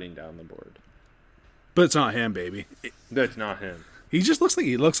sliding down the board. But it's not him, baby. That's not him. He just looks like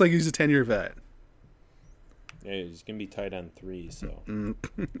he's a 10-year vet. Yeah, he's gonna be tight on 3. So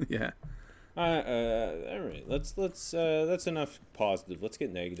yeah. All right. Let's that's enough positive. Let's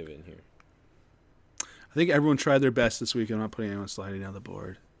get negative in here. I think everyone tried their best this week. I'm not putting anyone sliding down the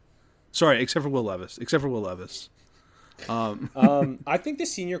board. Sorry, except for Will Levis. I think the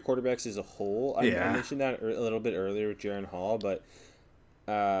senior quarterbacks as a whole. I mentioned that a little bit earlier with Jaron Hall, but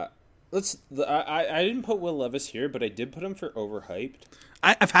I didn't put Will Levis here, but I did put him for overhyped.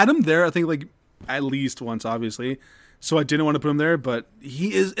 I've had him there. I think like at least once, obviously. So I didn't want to put him there, but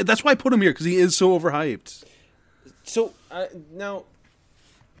he is. That's why I put him here because he is so overhyped. So now,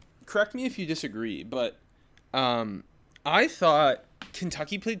 correct me if you disagree, but I thought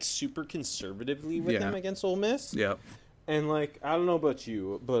Kentucky played super conservatively with him against Ole Miss. Yeah. And, like, I don't know about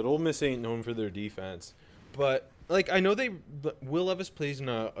you, but Ole Miss ain't known for their defense. But, like, I know Will Levis plays in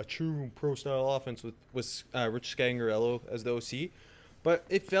a true pro-style offense with Rich Scangarello as the OC. But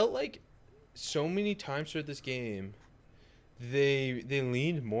it felt like so many times throughout this game, they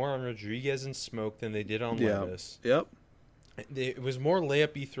leaned more on Rodriguez and Smoke than they did on Levis. Yep. It was more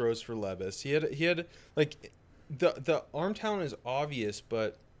layup-y throws for Levis. He had like, the arm talent is obvious,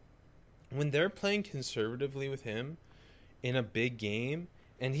 but when they're playing conservatively with him in a big game,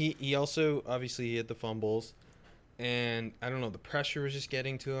 and he also, obviously, he had the fumbles, and I don't know, the pressure was just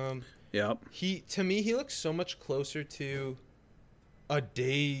getting to him. Yep. To me, he looks so much closer to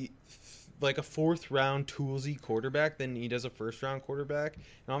like a fourth-round toolsy quarterback than he does a first-round quarterback.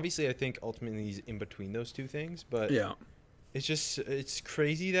 And obviously, I think ultimately he's in between those two things, but Yeah. it's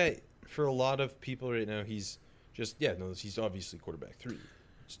crazy that for a lot of people right now, he's just, he's obviously quarterback 3.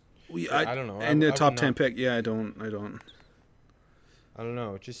 I don't know. And the top 10 pick, I don't. I don't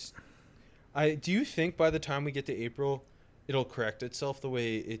know. Do you think by the time we get to April, it'll correct itself the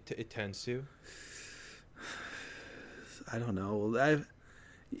way it tends to? I don't know.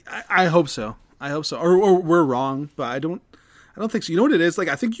 I hope so. I hope so. Or we're wrong, but I don't think so. You know what it is? Like,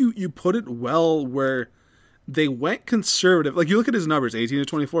 I think you put it well where they went conservative. Like, you look at his numbers, 18 to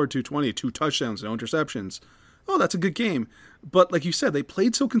 24, 220, 2 touchdowns, no interceptions. Oh, that's a good game. But like you said, they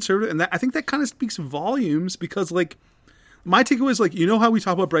played so conservative, and I think that kind of speaks volumes because, like, my takeaway is, like, you know how we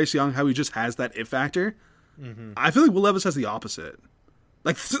talk about Bryce Young, how he just has that it factor? Mm-hmm. I feel like Will Levis has the opposite.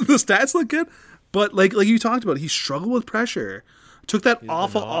 Like, the stats look good, but like you talked about, he struggled with pressure. Took that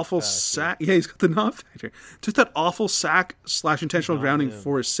awful sack. Yeah, he's got the not factor. Took that awful sack / intentional grounding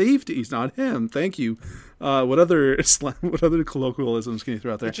for his safety. He's not him. Thank you. What other colloquialisms can you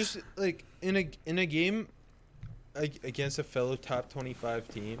throw out there? It's just, like, in a game against a fellow top 25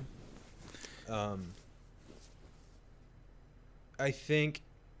 team, I think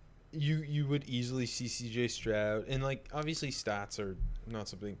you would easily see CJ Stroud, and, like, obviously stats are not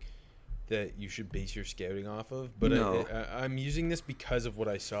something that you should base your scouting off of, but no. I'm using this because of what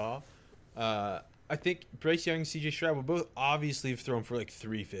I saw. I think Bryce Young and CJ Stroud would both obviously have thrown for like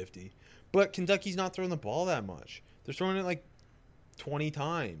 350, but Kentucky's not throwing the ball that much. They're throwing it like 20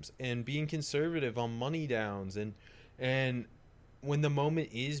 times and being conservative on money downs, and when the moment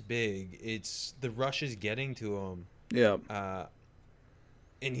is big, it's the rush is getting to him. Yeah.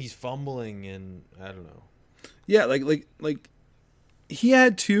 And he's fumbling, and I don't know. Yeah, like he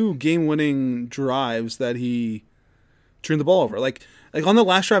had 2 game-winning drives that he turned the ball over. Like on the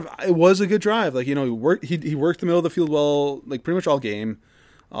last drive, it was a good drive. Like, you know, he worked the middle of the field well, like pretty much all game,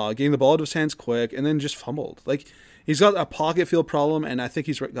 getting the ball out of his hands quick, and then just fumbled. Like, he's got a pocket field problem, and I think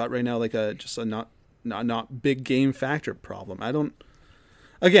he's got right now like a not big game factor problem. I don't.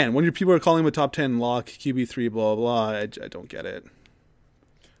 Again, when your people are calling him a top 10 lock, QB3, blah blah, I don't get it.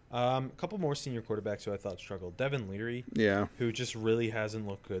 A couple more senior quarterbacks who I thought struggled. Devin Leary, who just really hasn't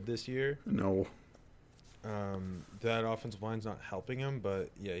looked good this year. No. That offensive line's not helping him, but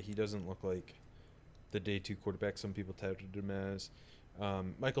yeah, he doesn't look like the day 2 quarterback some people touted him as.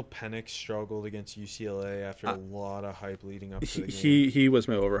 Michael Penix struggled against UCLA after a lot of hype leading up to the game. He was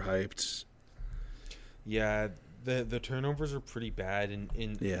my overhyped. Yeah, the turnovers are pretty bad,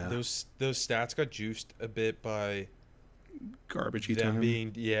 and those stats got juiced a bit by garbagey them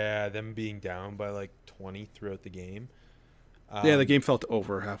time. Them being down by like 20 throughout the game. The game felt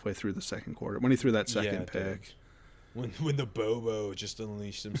over halfway through the second quarter when he threw that second pick. When the Bobo just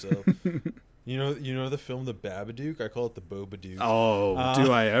unleashed himself. You know the film The Babadook? I call it The Bobadook. Oh,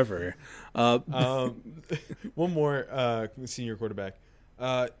 do I ever? One more senior quarterback.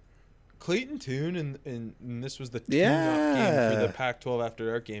 Clayton Tune, and this was the tune-up game for the Pac-12 After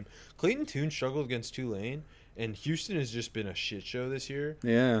Dark game. Clayton Tune struggled against Tulane, and Houston has just been a shit show this year.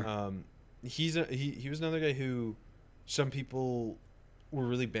 Yeah. He was another guy who some people were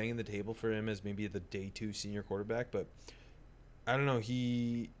really banging the table for him as maybe the day 2 senior quarterback, but I don't know.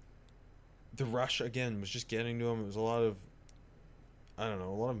 The rush again was just getting to him. It was a lot of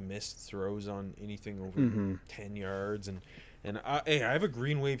missed throws on anything over 10 yards, and I have a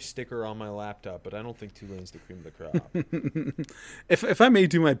Green Wave sticker on my laptop, but I don't think Tulane's the cream of the crop. If I may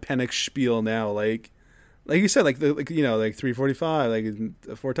do my Penix spiel now, like you said, like 345,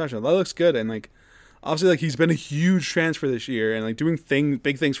 like 4 touchdowns, that looks good, and like obviously like he's been a huge transfer this year and like doing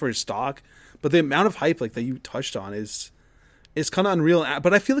big things for his stock, but the amount of hype like that you touched on is kind of unreal.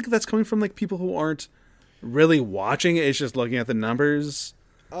 But I feel like that's coming from like people who aren't really watching it. It's just looking at the numbers.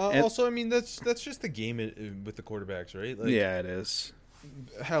 Also, I mean that's just the game with the quarterbacks, right? Like, yeah, it is.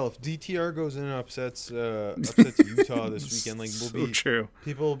 hell, if DTR goes in and upsets Utah this weekend, like True.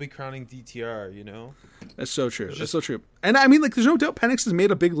 People will be crowning DTR. You know, That's so true. That's so true. And I mean, like, there's no doubt Penix has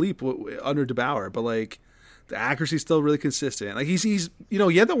made a big leap under DeBauer, but like the accuracy's still really consistent. Like he's he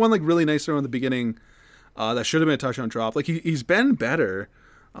had that one like really nice throw in the beginning that should have been a touchdown drop. Like he's been better.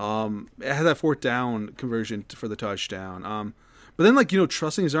 It had that fourth down conversion for the touchdown. But then like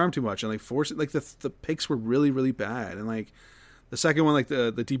trusting his arm too much and like forcing like the picks were really really bad, and like the second one like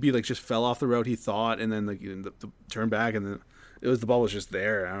the DB like just fell off the route he thought, and then like the turn back and then the ball was just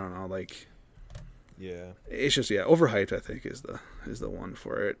there. I don't know, like it's just overhyped. I think is the one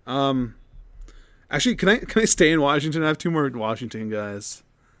for it. Actually, can I stay in Washington? I have two more Washington guys.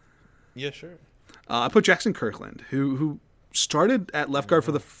 Yeah, sure. I put Jackson Kirkland, who started at left guard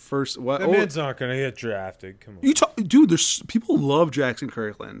for the first. What? That man's not gonna get drafted. Come on, dude. There's people love Jackson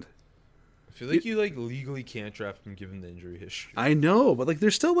Kirkland. I feel like you like legally can't draft him given the injury history. I know, but like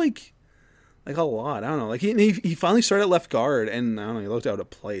there's still like a lot. I don't know. Like he finally started at left guard, and I don't know. He looked out of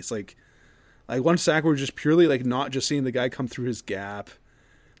place. Like one sack were just purely like not just seeing the guy come through his gap.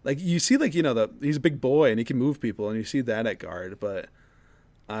 Like you see, like he's a big boy and he can move people, and you see that at guard, but.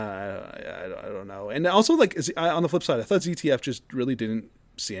 I don't know. And also, like, on the flip side, I thought ZTF just really didn't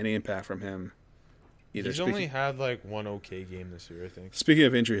see any impact from him either. He's only had, like, one okay game this year, I think. Speaking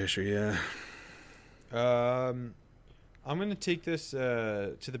of injury history, yeah. I'm going to take this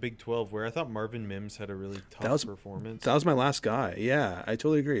to the Big 12, where I thought Marvin Mims had a really tough performance. That was my last guy. Yeah, I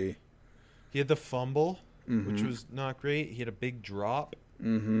totally agree. He had the fumble, which was not great. He had a big drop.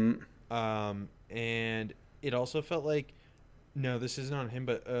 Mm-hmm. And it also felt like, no, this isn't on him,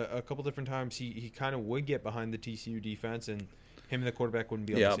 but a couple different times he kind of would get behind the TCU defense, and him and the quarterback wouldn't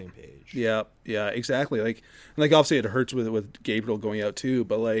be on the same page. Yeah, exactly. Like obviously it hurts with Gabriel going out too,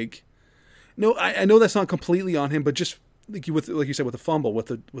 but like, no, I know that's not completely on him, but just like you said with the fumble, with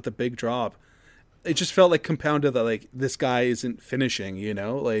the big drop, it just felt like compounded that like this guy isn't finishing,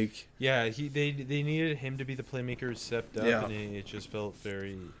 like. Yeah, they needed him to be the playmaker who stepped up, and it just felt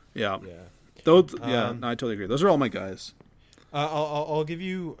very. Yeah. No, I totally agree. Those are all my guys. I'll give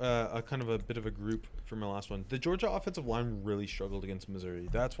you a kind of a bit of a group for my last one. The Georgia offensive line really struggled against Missouri.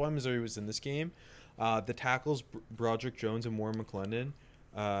 That's why Missouri was in this game. The tackles, Broderick Jones and Warren McClendon,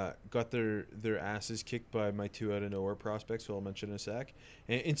 got their asses kicked by my two out of nowhere prospects, who I'll mention in a sec.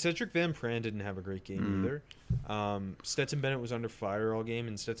 And Cedric Van Pran didn't have a great game either. Stetson Bennett was under fire all game,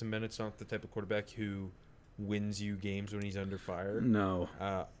 and Stetson Bennett's not the type of quarterback who wins you games when he's under fire. No.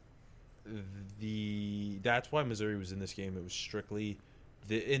 That's why Missouri was in this game. It was strictly,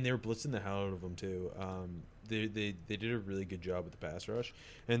 and they were blitzing the hell out of them too. They did a really good job with the pass rush,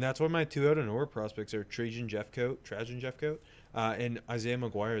 and that's why my two out of nowhere prospects are Trajan Jeffcoat, and Isaiah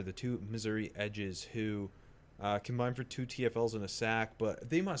McGuire, the two Missouri edges who combined for 2 TFLs and a sack, but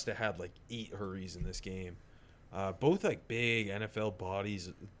they must have had like 8 hurries in this game. Both like big NFL bodies,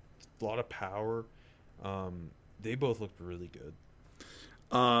 a lot of power. They both looked really good.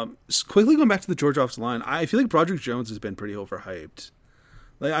 Quickly going back to the Georgia offensive line, I feel like Broderick Jones has been pretty overhyped.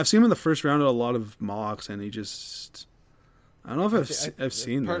 Like I've seen him in the first round at a lot of mocks, and he just, I don't know if I've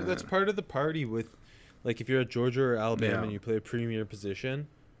seen that. That's part of the party with, like, if you're at Georgia or Alabama and you play a premier position,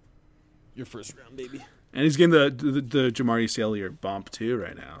 your first round, baby. And he's getting the Jamari Salyer bump too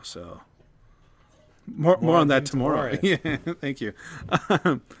right now. So more on that tomorrow. Yeah, thank you.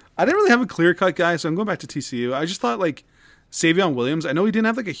 I didn't really have a clear cut guy, so I'm going back to TCU. I just thought like. Savion Williams, I know he didn't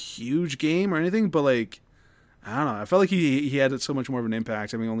have like a huge game or anything, but like, I don't know. I felt like he had so much more of an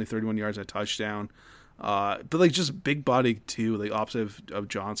impact. I mean, only 31 yards, a touchdown. But like just big body too, like opposite of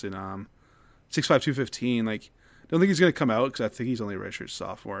Johnson. 6'5", 215. Like, don't think he's gonna come out because I think he's only a redshirt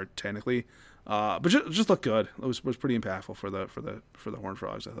sophomore technically. But just looked good. It was pretty impactful for the Horned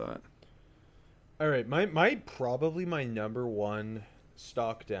Frogs, I thought. All right, probably my number one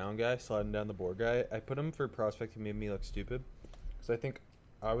stock down guy, sliding down the board guy. I put him for a prospect who made me look stupid because I think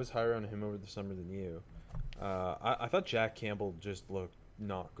I was higher on him over the summer than you. I thought Jack Campbell just looked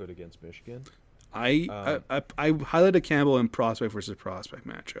not good against Michigan. I highlighted Campbell in prospect versus prospect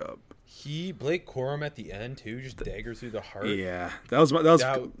matchup. Blake Corum at the end too, just dagger through the heart. Yeah, that was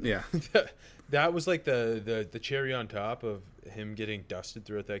like the cherry on top of him getting dusted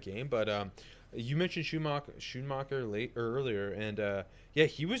throughout that game. But you mentioned Schoonmaker earlier, and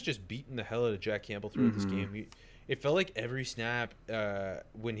he was just beating the hell out of Jack Campbell throughout this game. It felt like every snap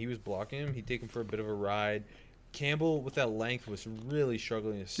when he was blocking him, he'd take him for a bit of a ride. Campbell, with that length, was really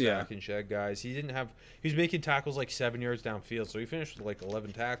struggling to sack and shed guys. He was making tackles like 7 yards downfield, so he finished with like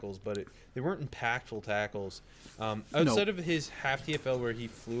 11 tackles, but they weren't impactful tackles. Outside of his half TFL where he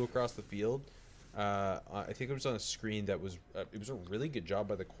flew across the field, I think it was on a screen that was it was a really good job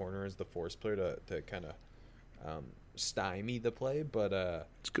by the corner as the force player to kind of stymie the play, but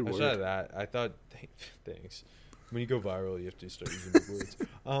It's a good word. outside of that, I thought thanks. When you go viral, you have to start using big words.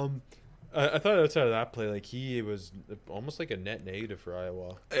 I thought outside of that play, like he was almost like a net negative for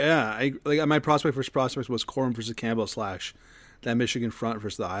Iowa. Yeah, my prospect versus prospects was Corum versus Campbell / that Michigan front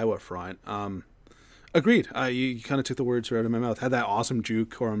versus the Iowa front. Agreed. You kind of took the words right out of my mouth. Had that awesome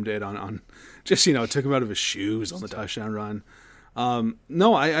juke Corum did on just took him out of his shoes on the touchdown run.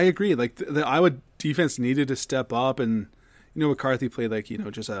 No, I agree. Like the Iowa defense needed to step up, and McCarthy played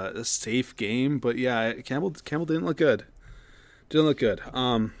just a safe game. But yeah, Campbell didn't look good.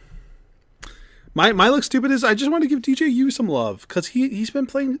 My look stupid is I just want to give DJU some love because he's been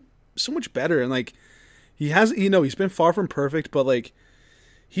playing so much better, and like he's been far from perfect, but like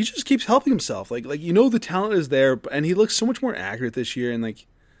he just keeps helping himself. Like the talent is there, and he looks so much more accurate this year, and like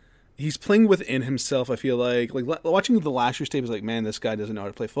he's playing within himself. I feel like watching the last year's tape is like, man, this guy doesn't know how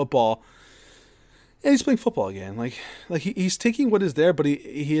to play football. And he's playing football again. Like he's taking what is there, but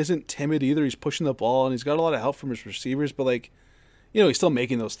he isn't timid either. He's pushing the ball, and he's got a lot of help from his receivers, but like he's still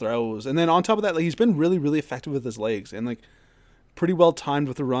making those throws. And then on top of that, like he's been really, really effective with his legs, and like pretty well timed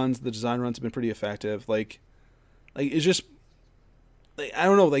with the runs. The design runs have been pretty effective. Like it's just, like, I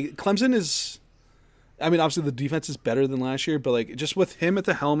don't know. Like Clemson is, I mean, obviously the defense is better than last year, but like just with him at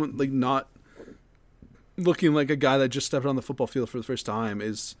the helm, like not looking like a guy that just stepped on the football field for the first time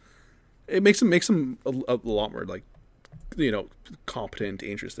it makes him a lot more like competent and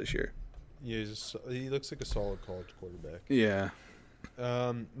dangerous this year. Yeah, he looks like a solid college quarterback. Yeah.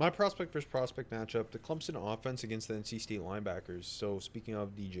 My prospect versus prospect matchup: the Clemson offense against the NC State linebackers. So speaking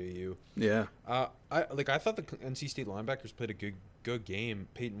of DJU, yeah, I thought the NC State linebackers played a good game.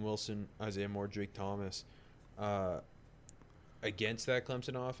 Peyton Wilson, Isaiah Moore, Drake Thomas, against that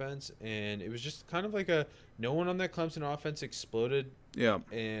Clemson offense, and it was just kind of like no one on that Clemson offense exploded. Yeah,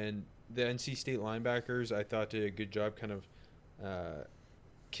 and the NC State linebackers, I thought, did a good job kind of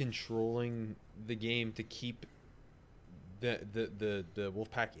controlling the game to keep the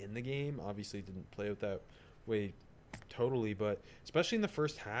Wolfpack in the game. Obviously, it didn't play out that way totally, but especially in the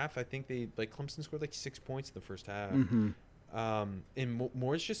first half, I think Clemson scored like 6 points in the first half. Mm-hmm. And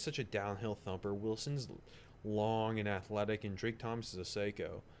Moore's just such a downhill thumper. Wilson's long and athletic, and Drake Thomas is a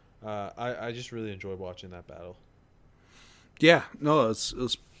psycho. I just really enjoyed watching that battle. Yeah, no, it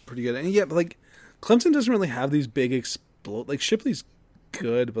was pretty good. And yeah, but like Clemson doesn't really have these big explode. Like Shipley's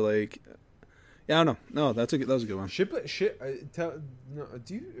good, but like, yeah, I don't know. No, that was a good one.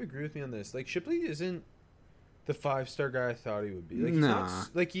 Do you agree with me on this? Like Shipley isn't the 5-star guy I thought he would be. Like he's nah. not,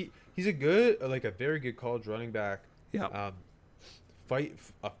 like he's a very good college running back. Yeah.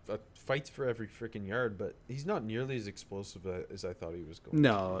 Fights for every freaking yard, but he's not nearly as explosive as I thought he was going.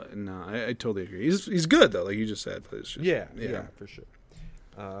 No, I totally agree. He's good though, like you just said. But it's just, yeah, for sure.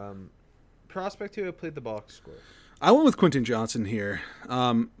 Prospect who played the box score. I went with Quentin Johnson here.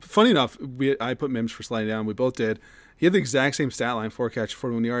 Funny enough, I put Mims for sliding down. We both did. He had the exact same stat line, 4 catches,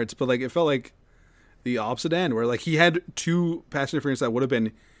 41 yards, but like it felt like the opposite end, where like he had 2 pass interference that would have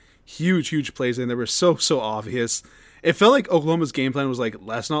been huge plays, and they were so obvious. It felt like Oklahoma's game plan was like,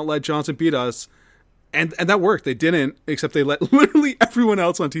 let's not let Johnson beat us, and that worked. They didn't, except they let literally everyone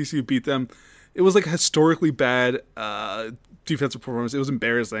else on TCU beat them. It was like a historically bad defensive performance. It was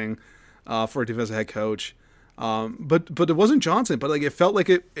embarrassing for a defensive head coach. But it wasn't Johnson, but like it felt like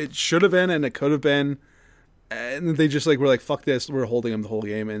it should have been and it could have been, and they just like were like, fuck this, we're holding him the whole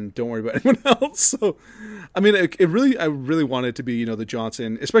game and don't worry about anyone else. So I mean I really wanted it to be the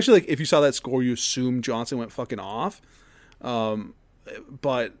Johnson, especially like if you saw that score you assume Johnson went fucking off,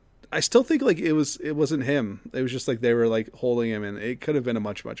 but I still think like it wasn't him. It was just like they were like holding him, and it could have been a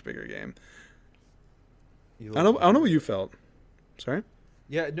much bigger game. I don't know what you felt. Sorry.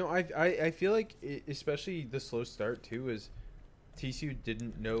 Yeah, no, I feel like especially the slow start too is TCU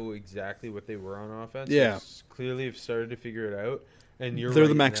didn't know exactly what they were on offense. Yeah, clearly have started to figure it out, and they're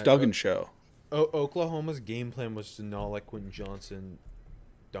the Max Duggan show. Oklahoma's game plan was to not let Quentin Johnson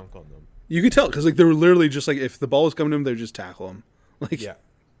dunk on them. You could tell because like they were literally just like if the ball was coming to him, they'd just tackle him. Like yeah.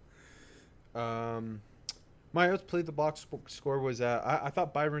 My outplayed the box score was I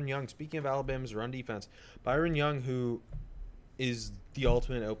thought Byron Young. Speaking of Alabama's run defense, Byron Young, who is the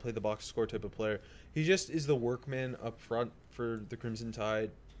ultimate outplay the box score type of player. He just is the workman up front for the Crimson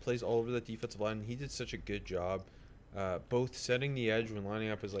Tide, plays all over the defensive line. He did such a good job, both setting the edge when lining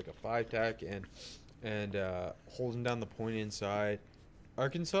up as like a 5-tech and holding down the point inside.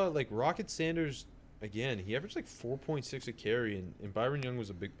 Arkansas, like Rocket Sanders, again, he averaged like 4.6 a carry, and Byron Young was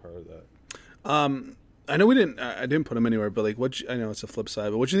a big part of that. I know I didn't put him anywhere, but like, I know it's a flip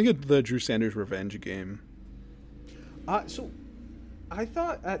side, but what do you think of the Drew Sanders revenge game? So I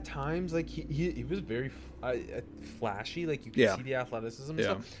thought at times like he was very flashy, like you could see the athleticism and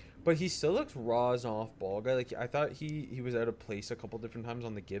stuff, but he still looks raw as an off ball guy. Like I thought he was out of place a couple different times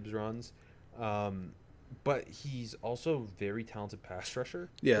on the Gibbs runs, but he's also very talented pass rusher.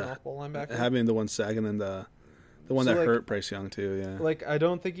 Yeah, an off ball linebacker, having the one sack and then the one that hurt Bryce Young too. Yeah, like I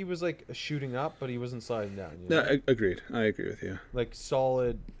don't think he was like shooting up, but he wasn't sliding down. You know? Yeah, agreed. I agree with you. Like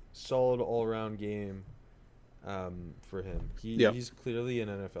solid all around game. For him, he's clearly an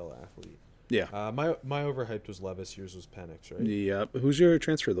NFL athlete. Yeah. My overhyped was Levis. Yours was Penix, right? Yeah. Who's your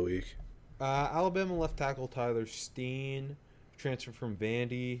transfer of the week? Alabama left tackle Tyler Steen, transferred from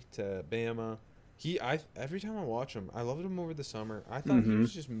Vandy to Bama. Every time I watch him, I loved him over the summer. I thought he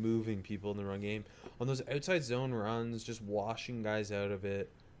was just moving people in the run game on those outside zone runs, just washing guys out of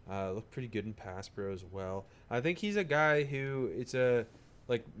it. Looked pretty good in pass pro as well. I think he's a guy who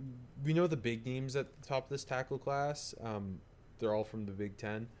like, we know the big names at the top of this tackle class. They're all from the Big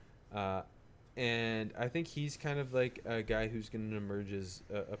Ten. And I think he's kind of like a guy who's going to emerge as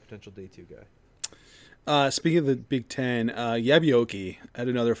a potential day 2 guy. Speaking of the Big Ten, Yabioki had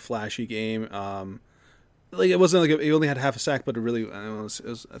another flashy game. Like it wasn't like he only had half a sack, but I think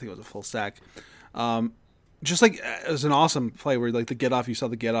it was a full sack. Just like it was an awesome play where like you saw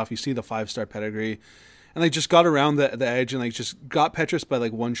the get off, you see the 5-star pedigree. And like just got around the edge and like just got Petrus by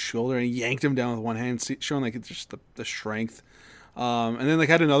like one shoulder and yanked him down with one hand, showing like it's just the strength. And then like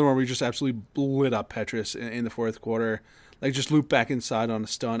had another one where he just absolutely lit up Petrus in the fourth quarter. Like just looped back inside on a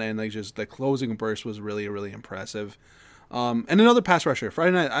stunt and like just the closing burst was really, really impressive. And another pass rusher.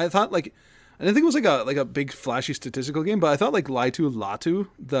 Friday night, I thought like I didn't think it was like a big flashy statistical game, but I thought like Latu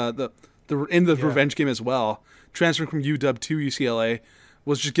in the revenge game as well, transferring from UW to UCLA.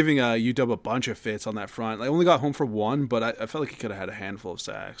 Was just giving UW a bunch of fits on that front. I only got home for one, but I felt like he could have had a handful of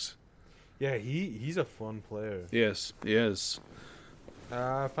sacks. Yeah, he's a fun player. Yes, he is.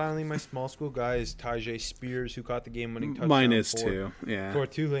 Finally, my small school guy is Tyjae Spears, who caught the game-winning touchdown. Mine is too, yeah. For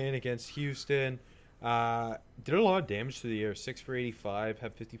Tulane against Houston. Did a lot of damage through the air. 6 for 85,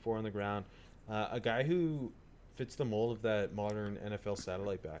 had 54 on the ground. A guy who fits the mold of that modern NFL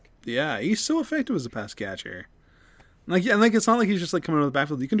satellite back. Yeah, he's so effective as a pass catcher. Like it's not like he's just like coming out of the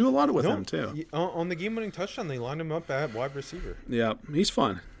backfield. You can do a lot with him too. On the game-winning touchdown, they lined him up at wide receiver. Yeah, he's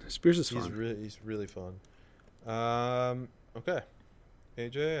fun. Spears is fun. He's really fun. Okay,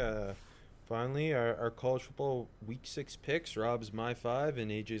 AJ. Finally, our college football week 6 picks. Rob's my 5,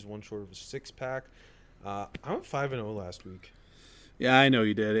 and AJ's one short of a 6-pack. I went 5-0 last week. Yeah, I know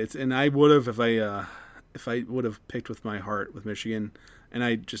you did. And I would have if I would have picked with my heart with Michigan, and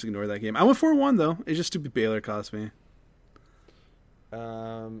I just ignored that game. I went 4-1 though. It's just stupid Baylor cost me.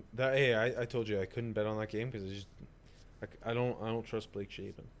 I told you I couldn't bet on that game because I don't trust Blake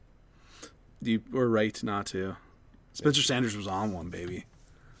Shapen. You were right not to. Spencer Sanders was on one, baby.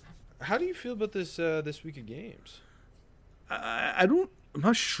 How do you feel about this week of games? I'm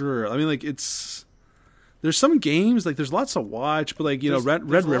not sure. I mean, like there's some games like there's lots to watch, but like Red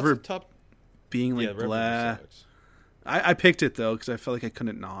River being like blah. I picked it though because I felt like I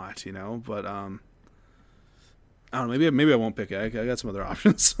couldn't not, but I don't know. Maybe I won't pick it. I got some other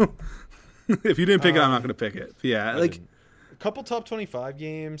options. If you didn't pick it, I'm not going to pick it. But yeah, like a couple top 25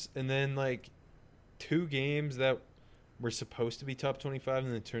 games, and then like 2 games that were supposed to be top 25,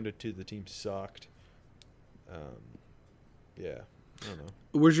 and then turned it to the team sucked. Yeah, I don't know.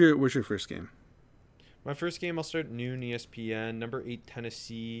 Where's your first game? My first game, I'll start at noon ESPN. Number 8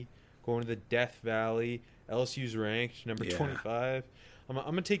 Tennessee going to the Death Valley. LSU's ranked number 25. I'm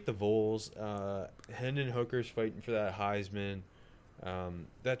gonna take the Vols. Hendon Hooker's fighting for that Heisman.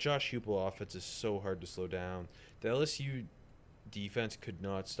 That Josh Heupel offense is so hard to slow down. The LSU defense could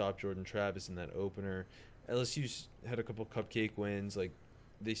not stop Jordan Travis in that opener. LSU's had a couple cupcake wins. Like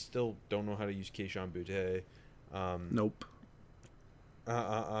they still don't know how to use Kayshon Boutte. Nope.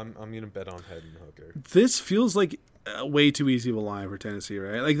 I'm gonna bet on Hendon Hooker. This feels like way too easy of a line for Tennessee,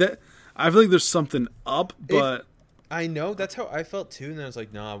 right? Like that. I feel like there's something up, but. I know that's how I felt too, and then I was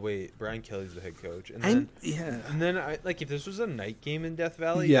like, "Nah, wait, Brian Kelly's the head coach." And then I like if this was a night game in Death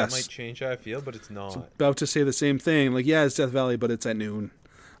Valley, that might change how I feel, but it's not. About to say the same thing. Like, yeah, it's Death Valley, but it's at noon.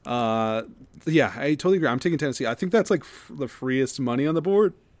 Yeah, I totally agree. I'm taking Tennessee. I think that's like the freest money on the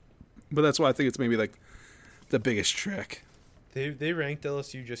board, but that's why I think it's maybe like the biggest trick. They ranked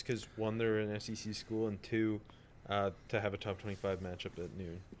LSU just because 1, they're an SEC school, and 2, to have a top 25 matchup at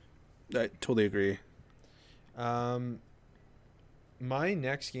noon. I totally agree. My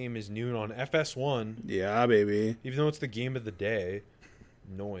next game is noon on FS1. Yeah, baby. Even though it's the game of the day.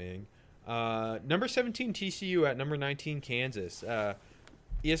 Annoying. Number 17 TCU at number 19 Kansas.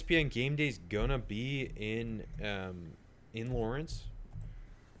 ESPN Game Day's gonna be in Lawrence.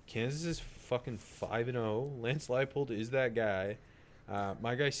 Kansas is fucking 5-0. Lance Leipold is that guy.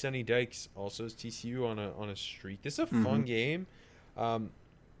 My guy Sonny Dykes also is TCU on a streak. This is a fun game.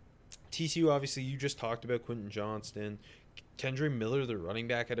 TCU, obviously, you just talked about Quentin Johnston. Kendre Miller, the running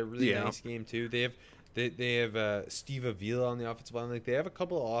back, had a really nice game too. They have Steve Avila on the offensive line. Like, they have a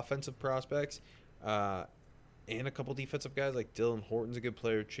couple of offensive prospects and a couple defensive guys. Like Dylan Horton's a good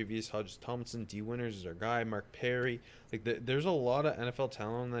player. Tre'Vius Hodges-Tomlinson, D. Winters is our guy. Mark Perry. Like, there's a lot of NFL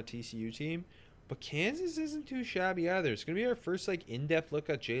talent on that TCU team. But Kansas isn't too shabby either. It's going to be our first in-depth look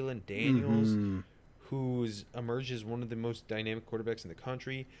at Jalen Daniels, who's emerged as one of the most dynamic quarterbacks in the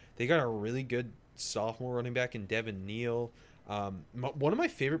country. They got a really good sophomore running back in Devin Neal. One of my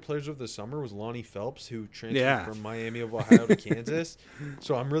favorite players of the summer was Lonnie Phelps, who transferred from Miami of Ohio to Kansas.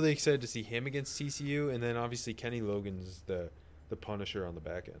 So I'm really excited to see him against TCU. And then obviously Kenny Logan's the Punisher on the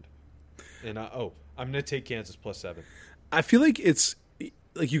back end. And I'm going to take Kansas +7. I feel like it's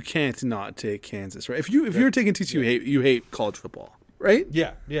like you can't not take Kansas, right? If you're taking TCU, you hate college football, right?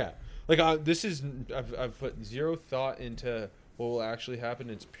 Yeah. Like I've put zero thought into what will actually happen.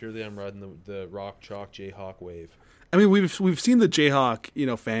 It's purely I'm riding the Rock Chalk Jayhawk wave. I mean, we've seen the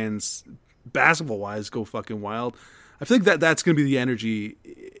Jayhawk, fans, basketball wise, go fucking wild. I think that's going to be the energy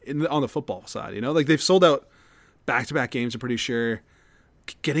on the football side. Like they've sold out back-to-back games. I'm pretty sure.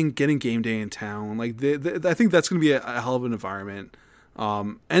 Getting game day in town, like I think that's going to be a hell of an environment.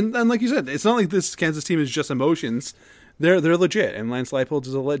 And like you said, it's not like this Kansas team is just emotions. They're legit, and Lance Leipold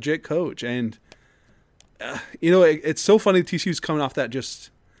is a legit coach. And it's so funny TCU's coming off that just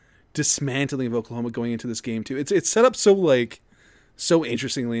dismantling of Oklahoma going into this game too. It's set up so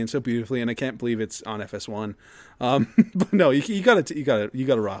interestingly and so beautifully, and I can't believe it's on FS1. But no, you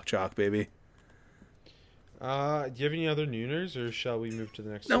gotta rock chalk, baby. Do you have any other Nooners, or shall we move to the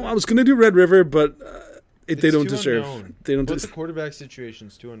next? No, one? I was gonna do Red River, but they don't too deserve. Unknown. They don't. What's the quarterback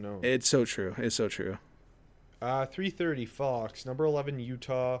situation's too unknown. It's so true. 3:30 Fox, number 11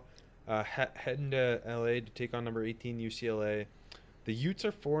 Utah, heading to LA to take on number 18 UCLA. The Utes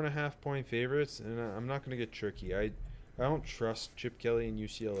are 4.5-point favorites, and I'm not going to get tricky. I don't trust Chip Kelly and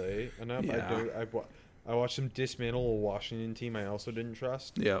UCLA enough. Yeah. I watched them dismantle a Washington team I also didn't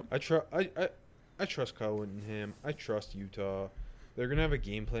trust. Yeah. I trust Kyle Whittingham. I trust Utah. They're going to have a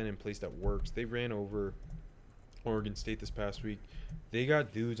game plan in place that works. They ran over Oregon State this past week. They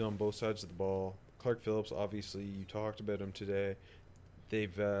got dudes on both sides of the ball. Clark Phillips, obviously, you talked about him today.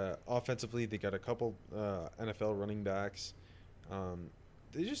 They've offensively, they got a couple NFL running backs.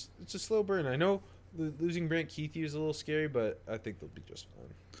 It's a slow burn. I know losing Brant Keithy is a little scary, but I think they'll be just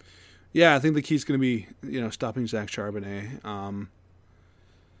fine. Yeah, I think the key's going to be stopping Zach Charbonnet.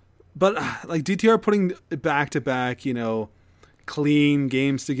 But like DTR putting back to back, clean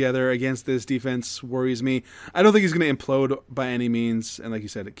games together against this defense worries me. I don't think he's going to implode by any means, and like you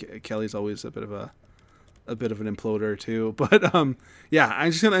said, Kelly's always a bit of an imploder too. But yeah,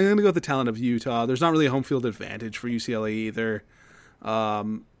 I'm going to go with the talent of Utah. There's not really a home field advantage for UCLA either.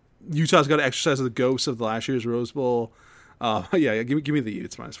 Utah's got to exercise the ghosts of the last year's Rose Bowl. Yeah, give me the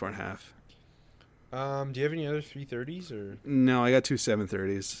Utes -4.5. Do you have any other 3:30s or? No, I got two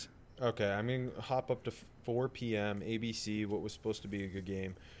 7:30s. Okay, I'm going to hop up to 4 p.m. ABC, what was supposed to be a good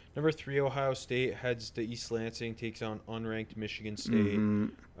game. Number 3, Ohio State heads to East Lansing, takes on unranked Michigan State.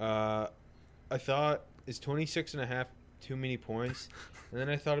 I thought, is 26.5 too many points? And then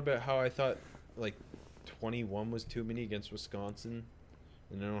I thought about how I thought, 21 was too many against Wisconsin.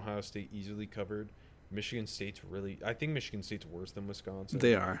 And then Ohio State easily covered. Michigan State's I think Michigan State's worse than Wisconsin.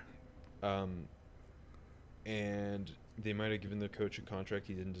 They are. And they might have given the coach a contract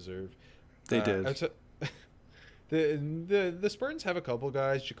he didn't deserve. They did. The Spartans have a couple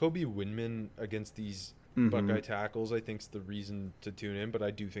guys. Jacoby Windman against these Buckeye tackles, I think, is the reason to tune in. But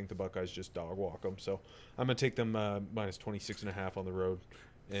I do think the Buckeyes just dog walk them. So I'm going to take them minus 26.5 on the road.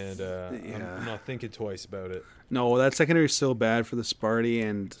 And I'm not thinking twice about it. No, that secondary is so bad for the Sparty,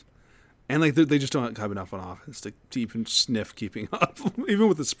 and they just don't have enough on offense to even sniff keeping up, even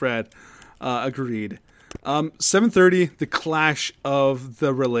with the spread. Agreed. 7:30, the clash of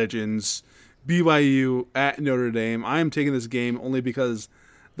the religions. BYU at Notre Dame. I am taking this game only because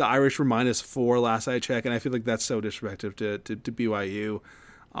the Irish were -4 last I checked, and I feel like that's so disrespectful to BYU.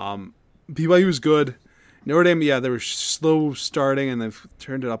 BYU is good. Notre Dame, they were slow starting, and they've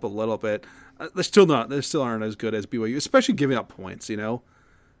turned it up a little bit. They still aren't as good as BYU, especially giving up points.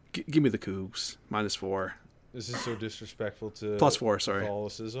 Give me the Cougs -4. This is so disrespectful to +4. Sorry,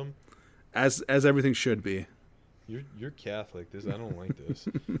 Catholicism. as everything should be. You're Catholic. I don't like this.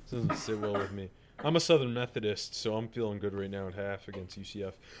 This doesn't sit well with me. I'm a Southern Methodist, so I'm feeling good right now at half against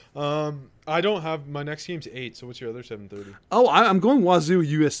UCF. I don't have my next game's 8. So what's your other 7:30? Oh, I'm going Wazoo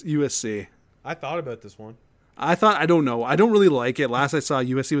USC. I thought about this one. I don't know. I don't really like it. Last I saw,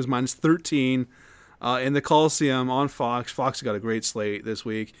 USC was -13 in the Coliseum on Fox. Fox got a great slate this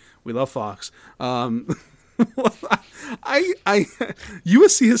week. We love Fox.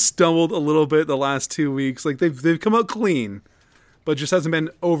 USC has stumbled a little bit the last 2 weeks. Like they've come out clean, but just hasn't been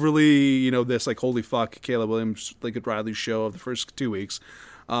overly, this like holy fuck Caleb Williams, Lincoln Riley show of the first 2 weeks.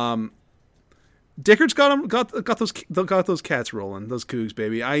 Dickert's got those cats rolling, those Cougs,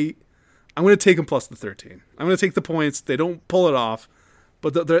 baby. I'm going to take them plus the 13. I'm going to take the points. They don't pull it off,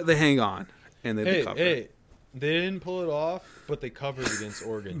 but they hang on and they cover. Hey, they didn't pull it off, but they covered against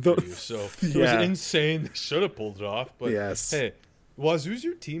Oregon for you. So it was insane. They should have pulled it off. But yes. Hey, Wazoo's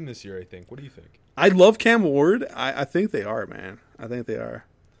your team this year, I think. What do you think? I love Cam Ward. I think they are, man. I think they are.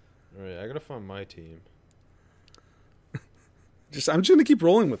 All right, I got to find my team. I'm just going to keep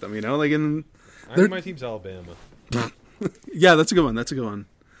rolling with them, I think my team's Alabama. Yeah, that's a good one.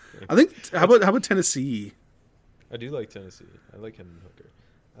 I think, how about Tennessee? I do like Tennessee. I like Hendon Hooker.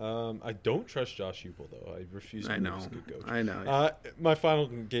 I don't trust Josh Heupel, though. I refuse to believe he's a good coach. I know. My final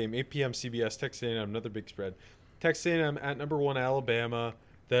game, 8 p.m. CBS, Texas A&M, another big spread. Texas A&M at number 1 Alabama.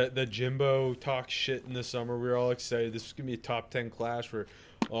 The Jimbo talked shit in the summer. We were all excited. This was going to be a top 10 clash where,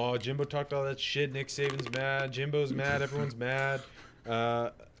 Jimbo talked all that shit. Nick Saban's mad. Jimbo's mad. Everyone's mad.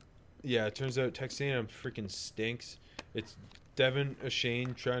 It turns out Texas A&M freaking stinks. It's Devin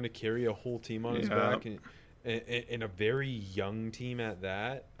Achane trying to carry a whole team on his back. And a very young team at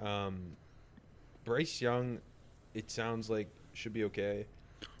that. Bryce Young, it sounds like, should be okay.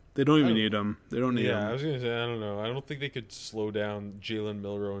 They don't even need him. They don't need him. Yeah, I was going to say, I don't know. I don't think they could slow down Jalen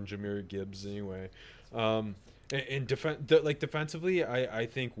Milroe and Jahmyr Gibbs anyway. Defensively, I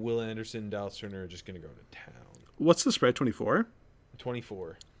think Will Anderson and Dallas Turner are just going to go to town. What's the spread, 24?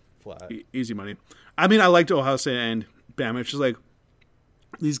 24, flat. Easy money. I mean, I liked Ohio State and Bama. It's just like,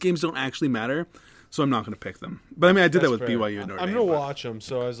 these games don't actually matter. So I'm not going to pick them. But I mean, I did that with fair. BYU and Notre Dame. I'm going to watch them,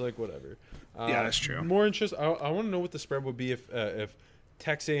 so I was like, whatever. Yeah, that's true. More interest. I want to know what the spread would be if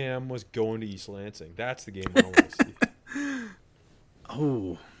Texas A&M was going to East Lansing. That's the game I want to see.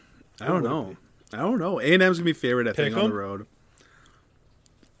 Oh, I don't know. A&M's going to be favorite, I think, on the road.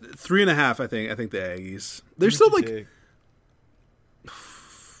 3.5, I think. I think the Aggies. They're still like.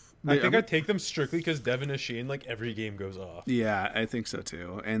 I think I'd take them strictly because Devin Achane, like, every game goes off. Yeah, I think so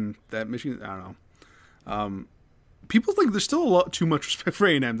too. And that Michigan, I don't know. People think there's still a lot too much respect for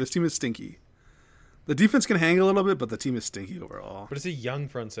A&M. This team is stinky. The defense can hang a little bit, but the team is stinky overall. But it's a young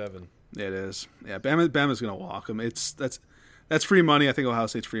front seven. It is. Yeah, Bama's going to walk them. That's free money. I think Ohio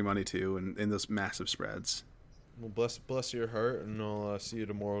State's free money too, in those massive spreads. Well, bless your heart, and I'll see you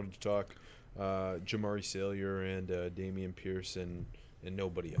tomorrow to talk Jamari Salyer and Damian Pierce and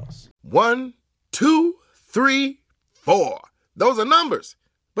nobody else. 1, 2, 3, 4. Those are numbers,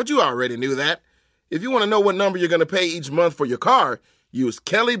 but you already knew that. If you want to know what number you're going to pay each month for your car, use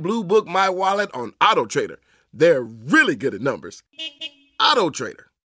Kelley Blue Book My Wallet on AutoTrader. They're really good at numbers. AutoTrader.